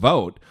interfere in the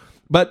vote.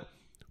 But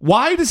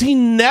why does he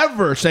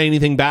never say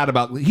anything bad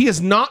about... He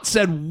has not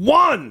said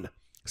one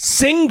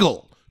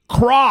single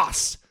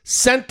cross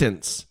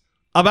sentence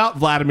about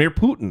Vladimir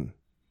Putin.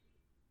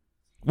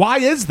 Why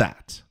is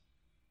that?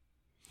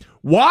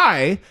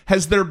 Why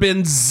has there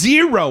been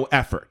zero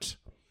effort,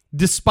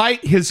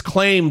 despite his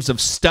claims of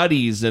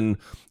studies and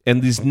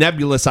these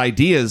nebulous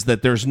ideas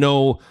that there's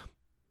no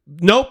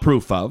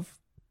proof of?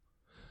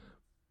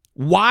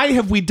 Why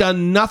have we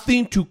done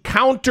nothing to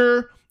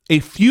counter a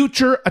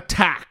future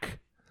attack,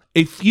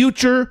 a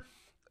future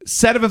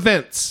set of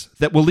events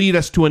that will lead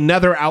us to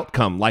another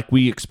outcome like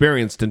we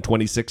experienced in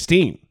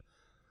 2016?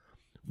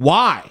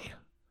 Why?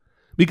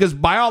 Because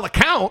by all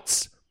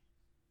accounts,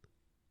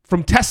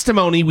 from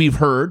testimony we've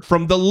heard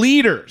from the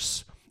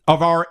leaders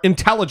of our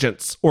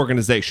intelligence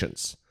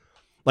organizations,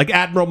 like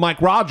Admiral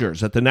Mike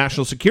Rogers at the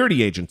National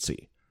Security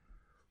Agency,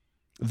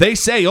 they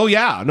say, oh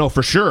yeah, no,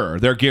 for sure,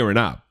 they're gearing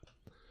up.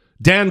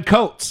 Dan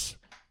Coates,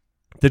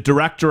 the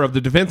director of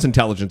the Defense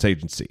Intelligence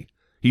Agency,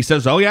 he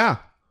says, oh yeah,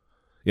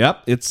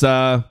 yep, it's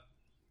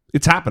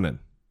happening.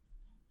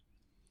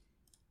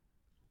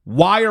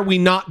 Why are we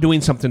not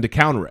doing something to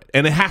counter it?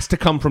 And it has to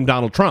come from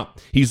Donald Trump.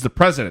 He's the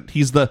president.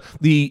 He's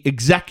the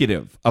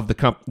executive of the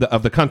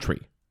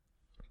country.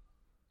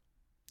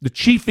 The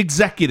chief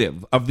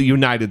executive of the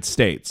United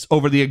States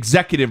over the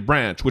executive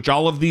branch, which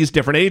all of these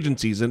different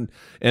agencies and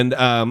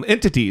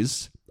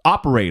entities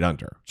operate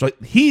under. So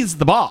he's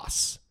the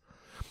boss.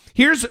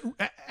 Here's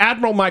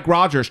Admiral Mike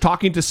Rogers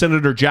talking to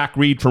Senator Jack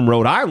Reed from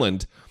Rhode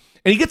Island,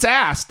 and he gets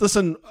asked,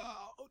 listen,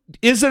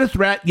 is it a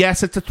threat?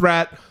 Yes, it's a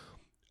threat.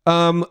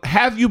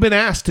 Have you been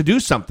asked to do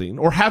something,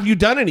 or have you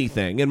done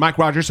anything? And Mike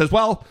Rogers says,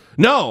 well,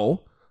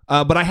 no,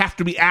 but I have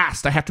to be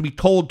asked. I have to be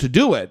told to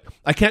do it.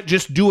 I can't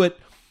just do it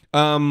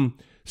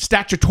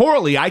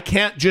statutorily. I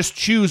can't just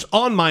choose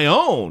on my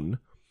own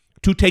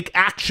to take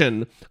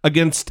action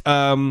against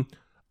a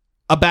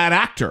bad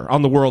actor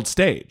on the world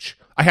stage.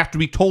 I have to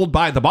be told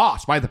by the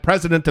boss, by the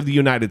president of the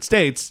United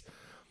States,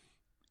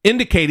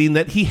 indicating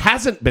that he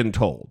hasn't been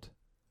told.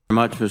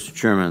 Much, Mr.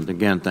 Chairman.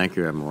 Again, thank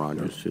you, Admiral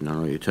Rogers, for not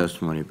only your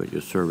testimony but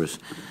your service.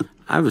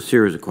 I have a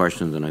series of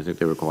questions, and I think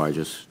they require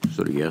just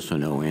sort of yes or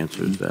no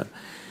answers. That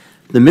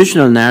the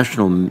mission of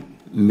national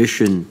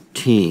mission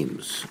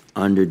teams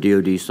under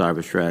DoD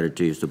cyber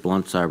strategies to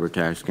blunt cyber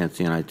attacks against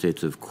the United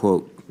States have,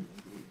 quote,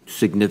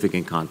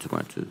 significant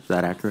consequences. Is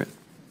that accurate?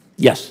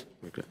 Yes.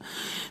 Okay.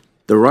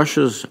 The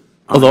Russians...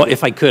 Although,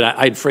 if I could,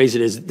 I'd phrase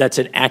it as that's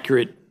an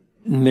accurate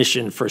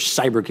mission for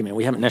cyber command.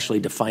 We haven't necessarily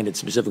defined it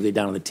specifically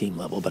down on the team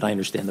level, but I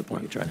understand the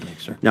point you're trying to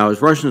make, sir. Now,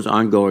 is Russia's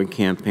ongoing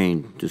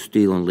campaign to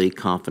steal and leak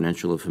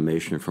confidential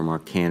information from our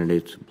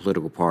candidates and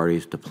political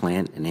parties, to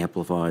plant and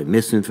amplify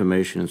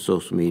misinformation in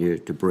social media,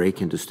 to break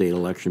into state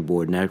election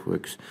board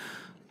networks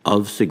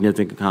of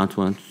significant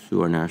consequence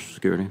to our national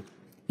security?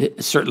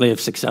 Certainly if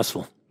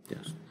successful.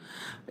 Yes.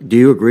 Do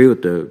you agree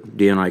with the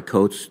DNI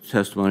Coates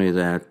testimony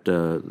that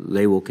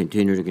they will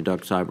continue to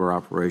conduct cyber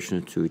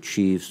operations to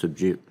achieve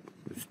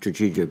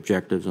strategic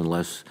objectives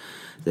unless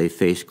they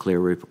face clear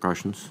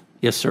repercussions?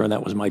 Yes, sir, and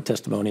that was my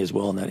testimony as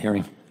well in that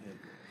hearing.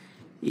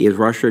 Is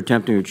Russia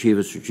attempting to achieve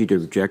a strategic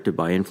objective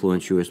by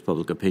influencing U.S.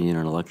 public opinion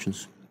in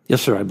elections?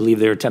 Yes, sir, I believe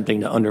they're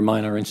attempting to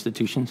undermine our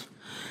institutions.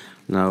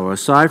 Now,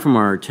 aside from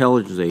our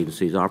intelligence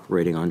agencies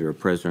operating under a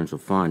presidential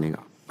funding,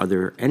 are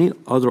there any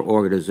other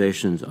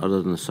organizations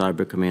other than the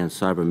Cyber Command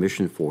Cyber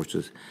Mission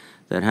Forces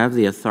that have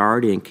the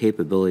authority and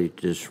capability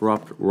to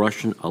disrupt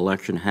Russian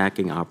election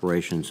hacking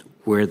operations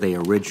where they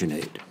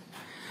originate?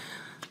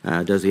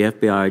 Does the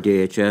FBI,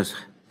 DHS,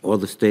 or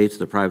the states,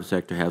 the private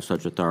sector, have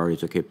such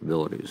authorities or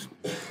capabilities?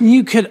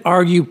 You could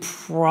argue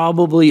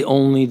probably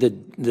only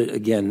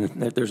again,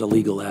 there's a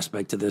legal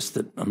aspect to this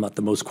that I'm not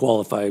the most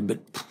qualified,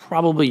 but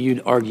probably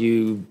you'd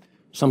argue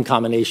some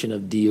combination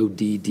of DOD,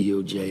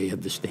 DOJ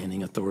have the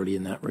standing authority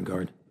in that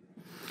regard.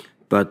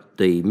 But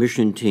the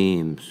mission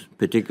teams,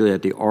 particularly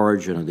at the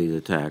origin of these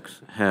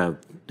attacks, have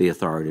the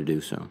authority to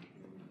do so.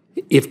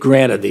 If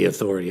granted the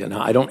authority, and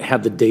I don't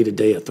have the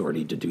day-to-day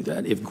authority to do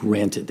that, if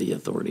granted the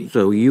authority.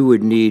 So you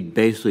would need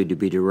basically to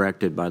be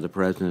directed by the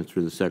President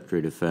through the Secretary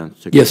of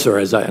Defense? Yes, sir.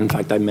 In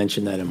fact, I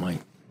mentioned that in my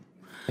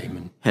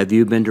statement. Have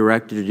you been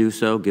directed to do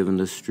so, given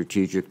the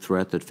strategic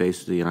threat that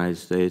faces the United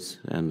States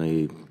and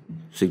the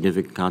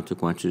significant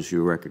consequences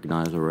you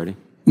recognize already?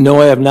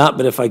 No, I have not,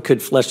 but if I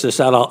could flesh this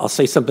out, I'll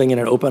say something in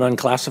an open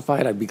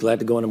unclassified. I'd be glad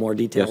to go into more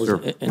details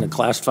in a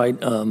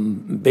classified.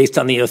 Based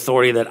on the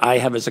authority that I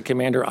have as a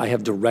commander, I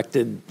have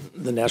directed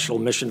the National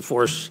Mission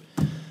Force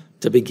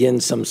to begin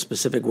some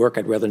specific work.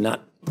 I'd rather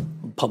not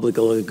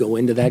publicly go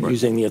into that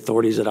using the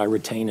authorities that I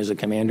retain as a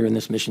commander in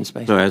this mission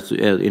space. So as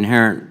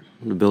inherent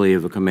ability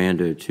of a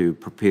commander to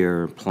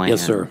prepare, plan,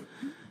 yes, sir,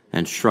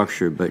 and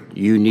structure, but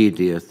you need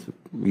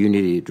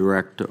the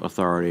direct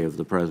authority of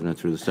the President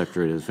through the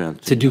Secretary of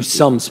Defense to do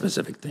some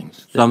specific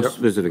things.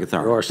 Specific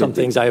authority. There are some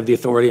things I have the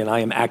authority, and I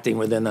am acting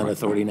within that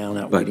authority now,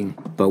 not waiting.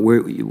 But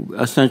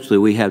essentially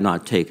we have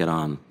not taken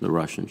on the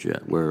Russians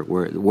yet. We're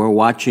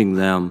watching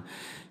them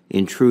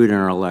intrude in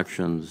our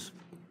elections,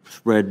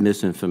 spread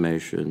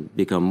misinformation,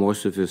 become more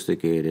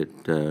sophisticated,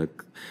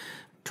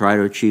 try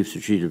to achieve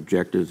strategic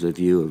objectives that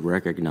you have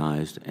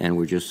recognized, and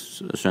we're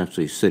just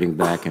essentially sitting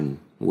back and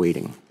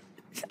waiting.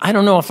 I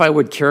don't know if I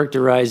would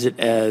characterize it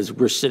as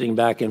we're sitting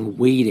back and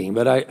waiting,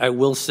 but I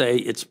will say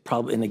it's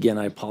probably, and again,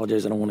 I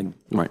apologize, I don't want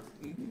to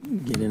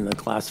get into the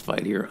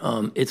classified here.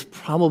 It's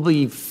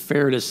probably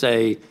fair to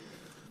say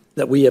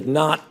that we have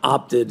not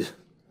opted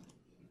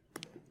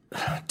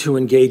to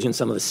engage in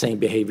some of the same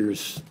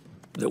behaviors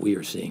that we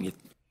are seeing.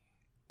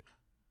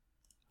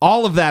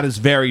 All of that is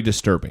very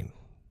disturbing.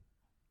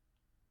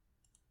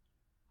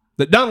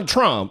 That Donald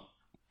Trump,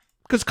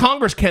 because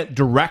Congress can't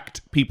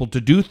direct people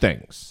to do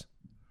things.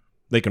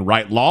 They can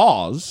write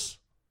laws,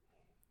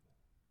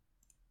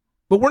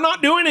 but we're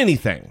not doing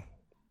anything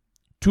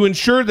to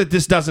ensure that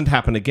this doesn't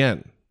happen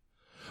again.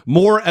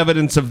 More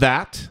evidence of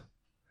that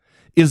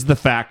is the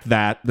fact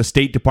that the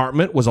State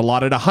Department was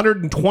allotted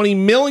 $120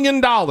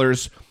 million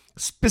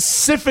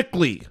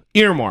specifically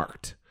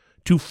earmarked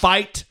to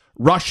fight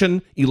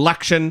Russian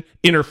election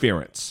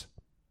interference.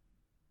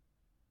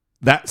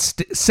 That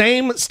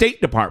same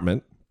State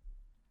Department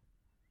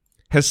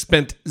has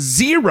spent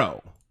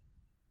 $0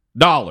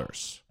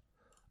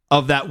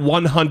 of that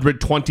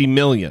 $120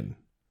 million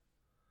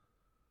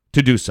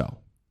to do so.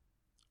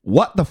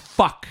 What the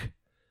fuck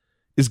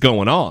is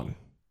going on?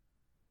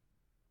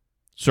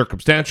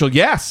 Circumstantial,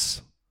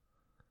 yes,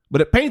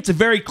 but it paints a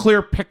very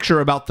clear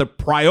picture about the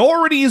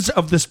priorities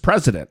of this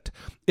president.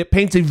 It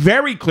paints a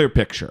very clear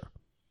picture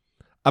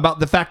about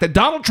the fact that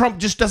Donald Trump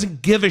just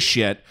doesn't give a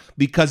shit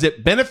because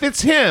it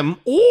benefits him,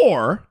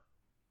 or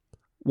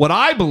what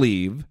I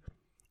believe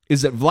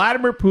is that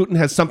Vladimir Putin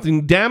has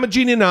something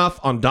damaging enough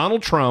on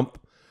Donald Trump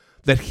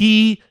that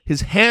he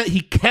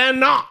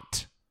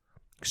cannot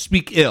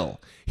speak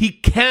ill. He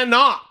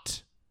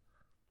cannot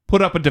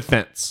put up a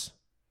defense.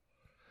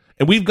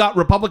 And we've got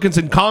Republicans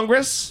in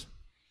Congress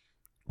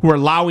who are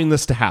allowing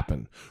this to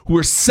happen, who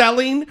are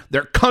selling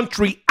their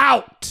country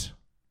out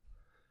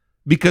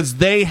because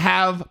they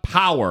have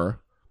power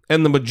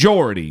and the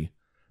majority,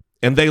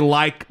 and they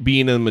like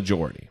being in the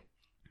majority.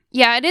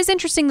 Yeah, it is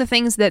interesting the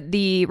things that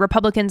the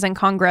Republicans in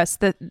Congress,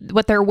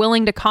 what they're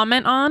willing to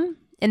comment on,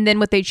 and then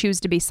what they choose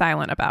to be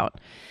silent about.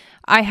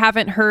 I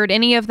haven't heard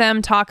any of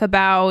them talk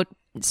about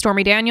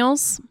Stormy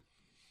Daniels.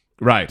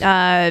 Right.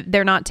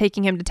 They're not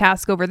taking him to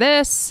task over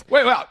this.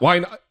 Wait, why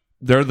not?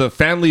 They're the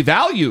family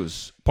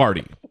values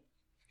party.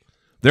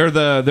 They're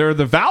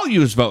the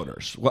values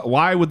voters.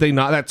 Why would they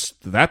not?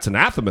 That's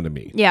anathema to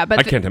me. Yeah, but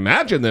I can't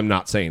imagine them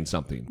not saying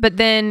something. But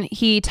then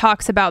he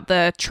talks about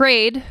the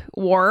trade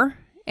war,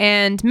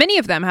 and many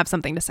of them have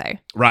something to say.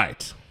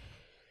 Right.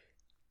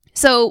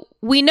 So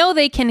we know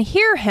they can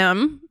hear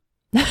him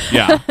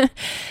Yeah.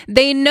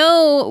 They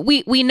know,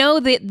 we know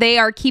that they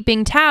are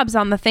keeping tabs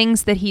on the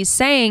things that he's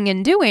saying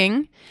and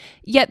doing,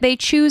 yet they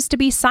choose to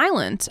be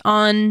silent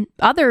on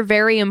other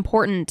very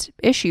important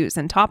issues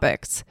and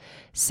topics.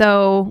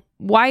 So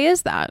why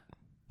is that?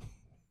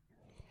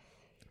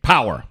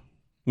 Power.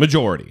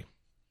 Majority.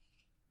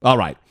 All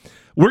right.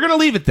 We're going to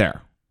leave it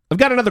there. I've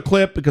got another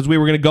clip because we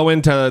were going to go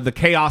into the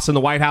chaos in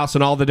the White House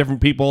and all the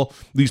different people,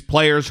 these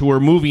players who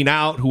are moving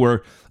out, who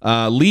are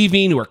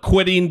leaving, who are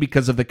quitting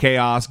because of the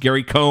chaos.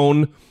 Gary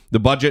Cohn, the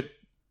budget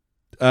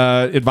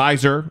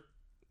advisor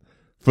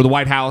for the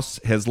White House,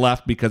 has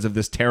left because of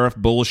this tariff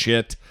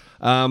bullshit.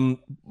 But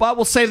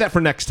we'll save that for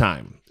next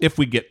time if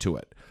we get to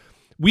it.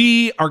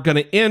 We are going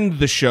to end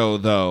the show,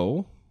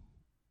 though,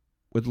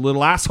 with a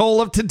little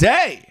asshole of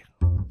today.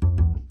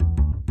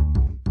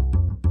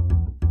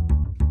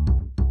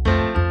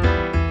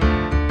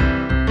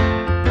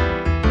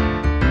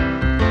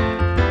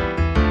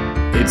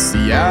 It's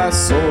the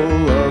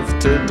asshole of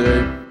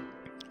today.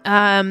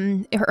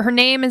 Her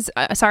name is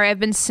sorry, I've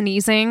been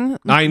sneezing.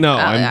 I know.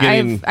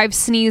 I've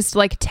sneezed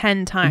like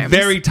 10 times.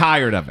 Very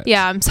tired of it.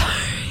 Yeah, I'm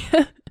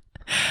sorry.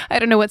 I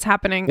don't know what's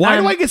happening. Why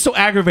do I get so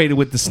aggravated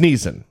with the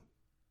sneezing?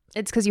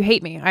 It's because you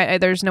hate me.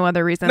 There's no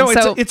other reason. No,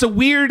 it's a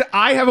weird.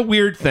 I have a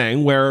weird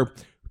thing where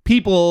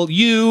people,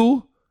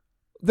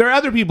 there are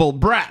other people.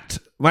 Brett,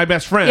 my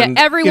best friend,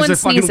 yeah, everyone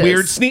is a fucking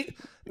weird sneeze.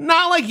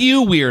 Not like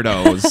you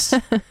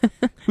weirdos.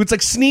 It's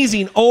like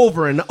sneezing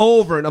over and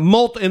over and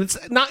and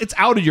it's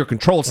out of your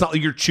control. It's not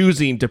like you're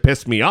choosing to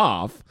piss me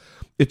off.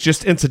 It's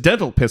just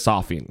incidental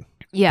pissing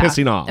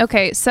off.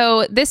 Okay,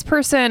 so this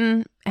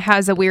person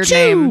has a weird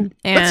name.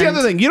 And that's the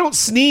other thing. You don't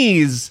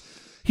sneeze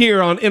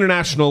here on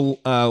International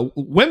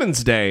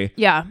Women's Day.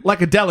 Yeah.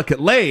 Like a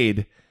delicate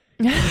laid.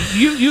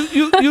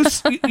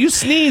 You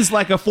sneeze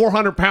like a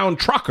 400-pound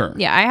trucker.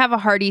 Yeah, I have a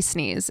hearty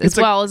sneeze as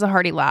well as a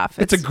hearty laugh.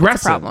 It's aggressive.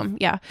 It's a problem.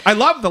 Yeah, I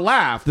love the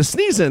laugh. The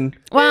sneezing,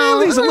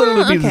 leaves a little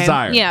bit to be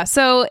desired. Yeah.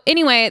 So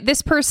anyway,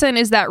 this person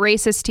is that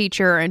racist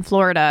teacher in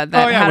Florida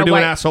that we're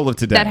doing asshole of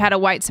today. That had a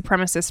white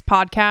supremacist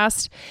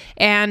podcast,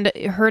 and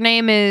her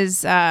name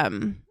is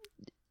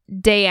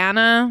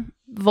Dayanna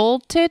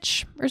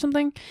Volitich or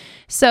something.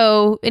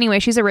 So anyway,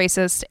 she's a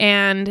racist,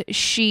 and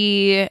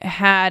she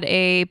had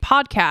a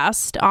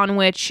podcast on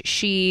which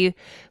she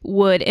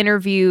would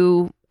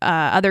interview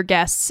other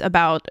guests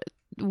about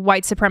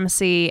white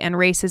supremacy and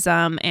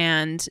racism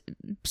and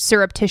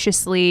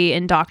surreptitiously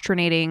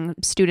indoctrinating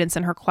students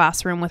in her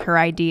classroom with her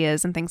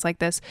ideas and things like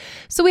this.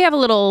 So we have a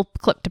little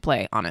clip to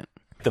play on it.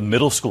 The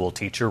middle school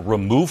teacher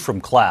removed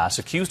from class,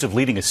 accused of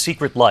leading a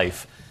secret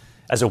life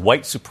as a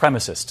white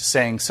supremacist,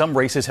 saying some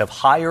races have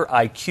higher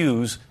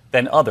IQs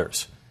than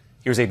others.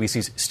 Here's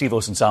ABC's Steve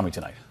Osunsami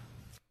tonight.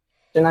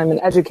 And I'm an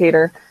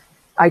educator.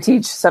 I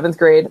teach 7th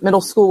grade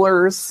middle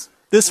schoolers.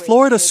 This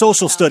Florida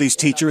social studies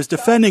teacher is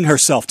defending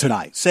herself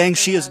tonight, saying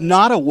she is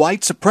not a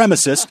white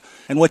supremacist,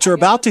 and what you're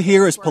about to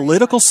hear is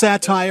political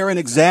satire and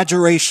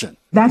exaggeration.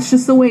 That's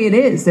just the way it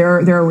is. There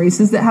are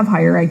races that have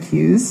higher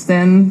IQs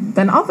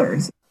than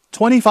others.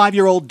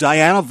 25-year-old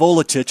Dayanna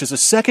Volitich is a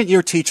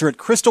second-year teacher at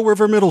Crystal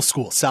River Middle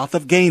School, south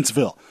of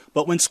Gainesville.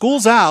 But when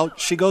school's out,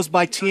 she goes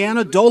by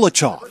Tiana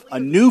Dolochov, a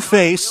new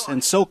face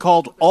in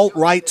so-called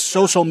alt-right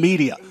social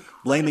media,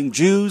 blaming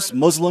Jews,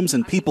 Muslims,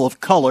 and people of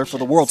color for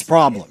the world's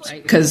problems.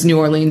 Because New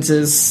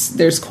Orleans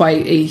there's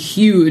quite a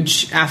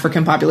huge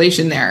African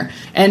population there.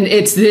 And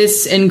it's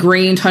this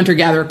ingrained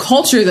hunter-gatherer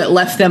culture that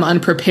left them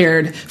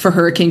unprepared for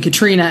Hurricane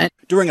Katrina.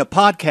 During a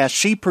podcast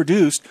she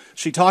produced,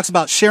 she talks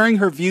about sharing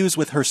her views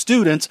with her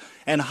students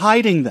and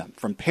hiding them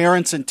from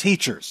parents and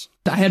teachers.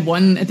 I had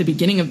one at the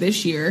beginning of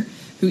this year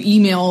who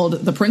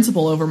emailed the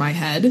principal over my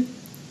head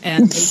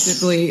and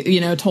basically,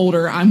 told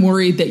her, I'm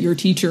worried that your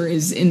teacher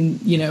is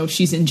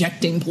she's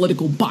injecting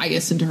political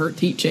bias into her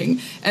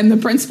teaching. And the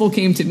principal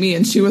came to me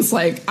and she was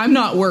like, I'm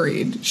not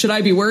worried. Should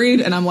I be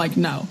worried? And I'm like,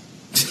 no.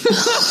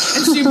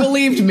 And she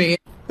believed me.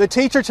 The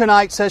teacher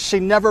tonight says she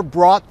never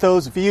brought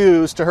those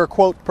views to her,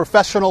 quote,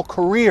 professional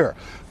career.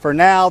 For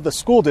now, the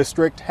school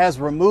district has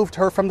removed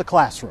her from the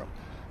classroom.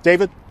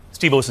 David?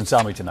 Steve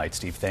Osunsami tonight.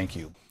 Steve, thank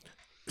you.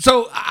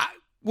 So,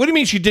 what do you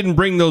mean she didn't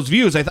bring those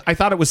views? I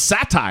thought it was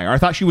satire. I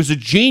thought she was a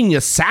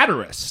genius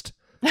satirist.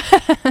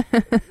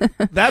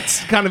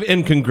 That's kind of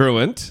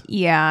incongruent.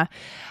 Yeah.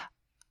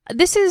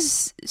 This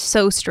is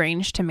so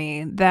strange to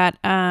me that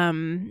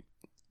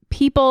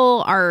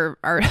people are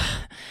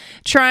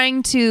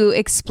trying to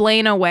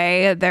explain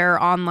away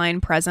their online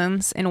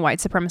presence in white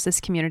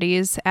supremacist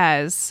communities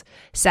as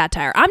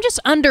satire. I'm just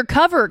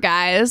undercover,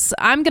 guys.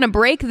 I'm going to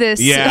break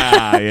this.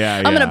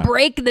 Yeah. I'm going to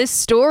break this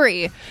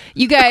story.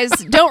 You guys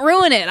don't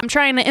ruin it. I'm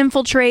trying to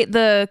infiltrate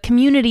the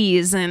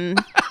communities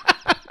and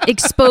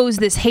expose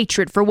this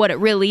hatred for what it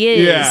really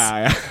is.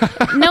 Yeah.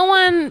 No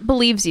one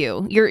believes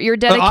you. You're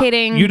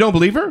dedicating. You don't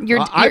believe her?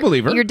 I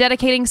believe her. You're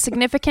dedicating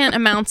significant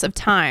amounts of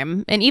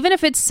time, and even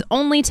if it's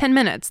only 10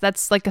 minutes,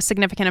 that's like a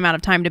significant amount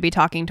of time to be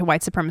talking to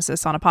white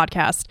supremacists on a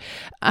podcast.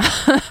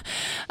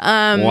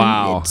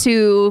 Wow.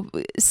 To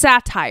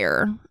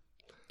satire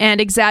and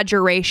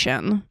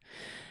exaggeration.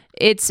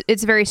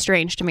 it's very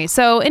strange to me.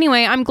 So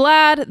anyway, I'm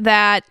glad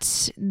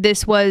that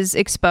this was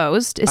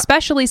exposed,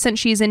 especially since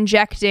she's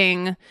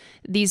injecting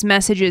these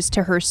messages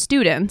to her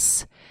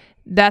students.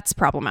 That's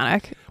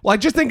problematic. Well, I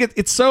just think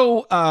it's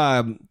so...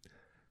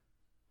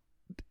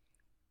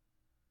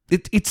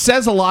 It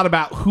says a lot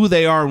about who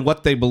they are and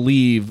what they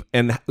believe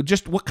and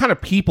just what kind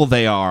of people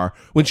they are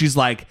when she's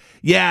like,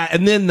 yeah,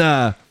 and then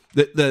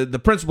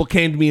the principal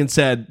came to me and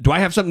said, do I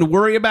have something to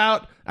worry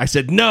about? I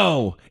said,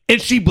 no.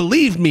 And she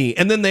believed me.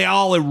 And then they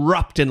all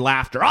erupt in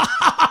laughter.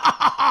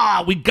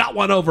 We got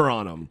one over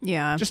on them.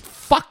 Yeah. Just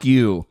fuck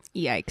you.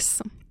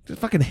 Yikes. Just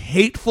fucking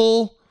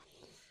hateful.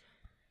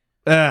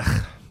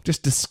 Ugh.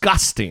 Just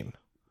disgusting.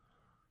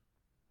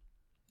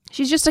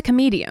 She's just a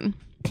comedian.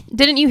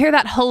 Didn't you hear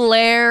that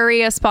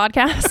hilarious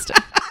podcast?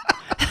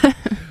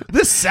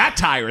 This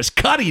satire is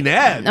cutting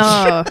edge.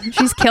 Oh,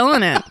 she's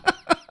killing it.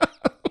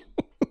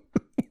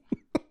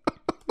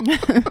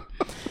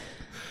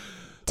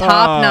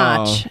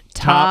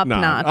 Top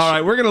notch. All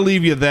right, we're going to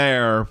leave you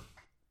there.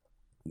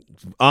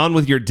 On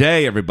with your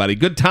day, everybody.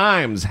 Good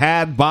times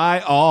had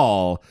by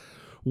all.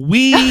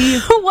 We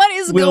what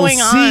is going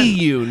on? We'll see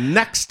you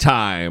next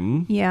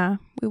time. Yeah,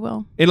 we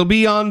will. It'll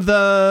be on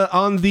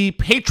the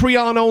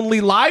Patreon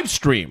only live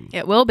stream.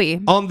 It will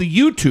be on the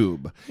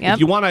YouTube. Yep. If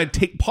you want to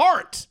take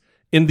part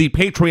in the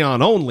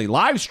Patreon only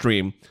live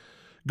stream,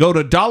 go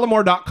to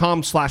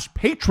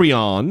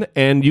dollemore.com/Patreon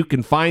and you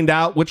can find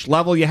out which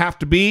level you have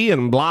to be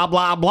and blah,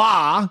 blah,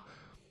 blah.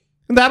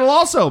 And that'll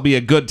also be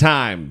a good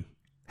time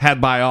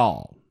had by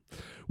all.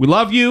 We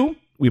love you.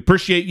 We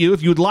appreciate you.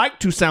 If you'd like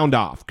to sound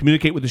off,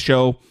 communicate with the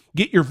show,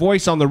 get your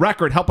voice on the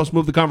record, help us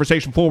move the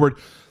conversation forward,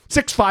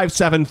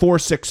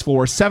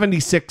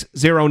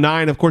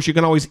 657-464-7609. Of course, you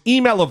can always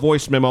email a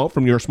voice memo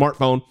from your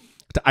smartphone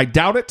to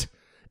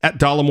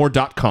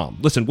idoubt@dollemore.com.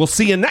 Listen, we'll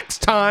see you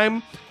next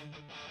time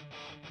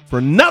for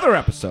another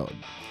episode.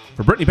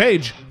 For Brittany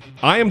Page,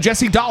 I am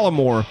Jesse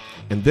Dollemore,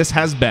 and this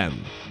has been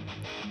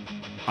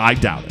I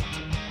Doubt It.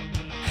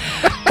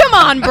 Come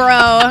on,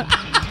 bro.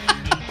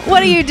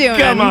 What are you doing?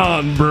 Come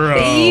on, bro.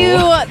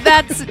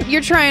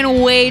 You're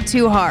trying way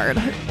too hard.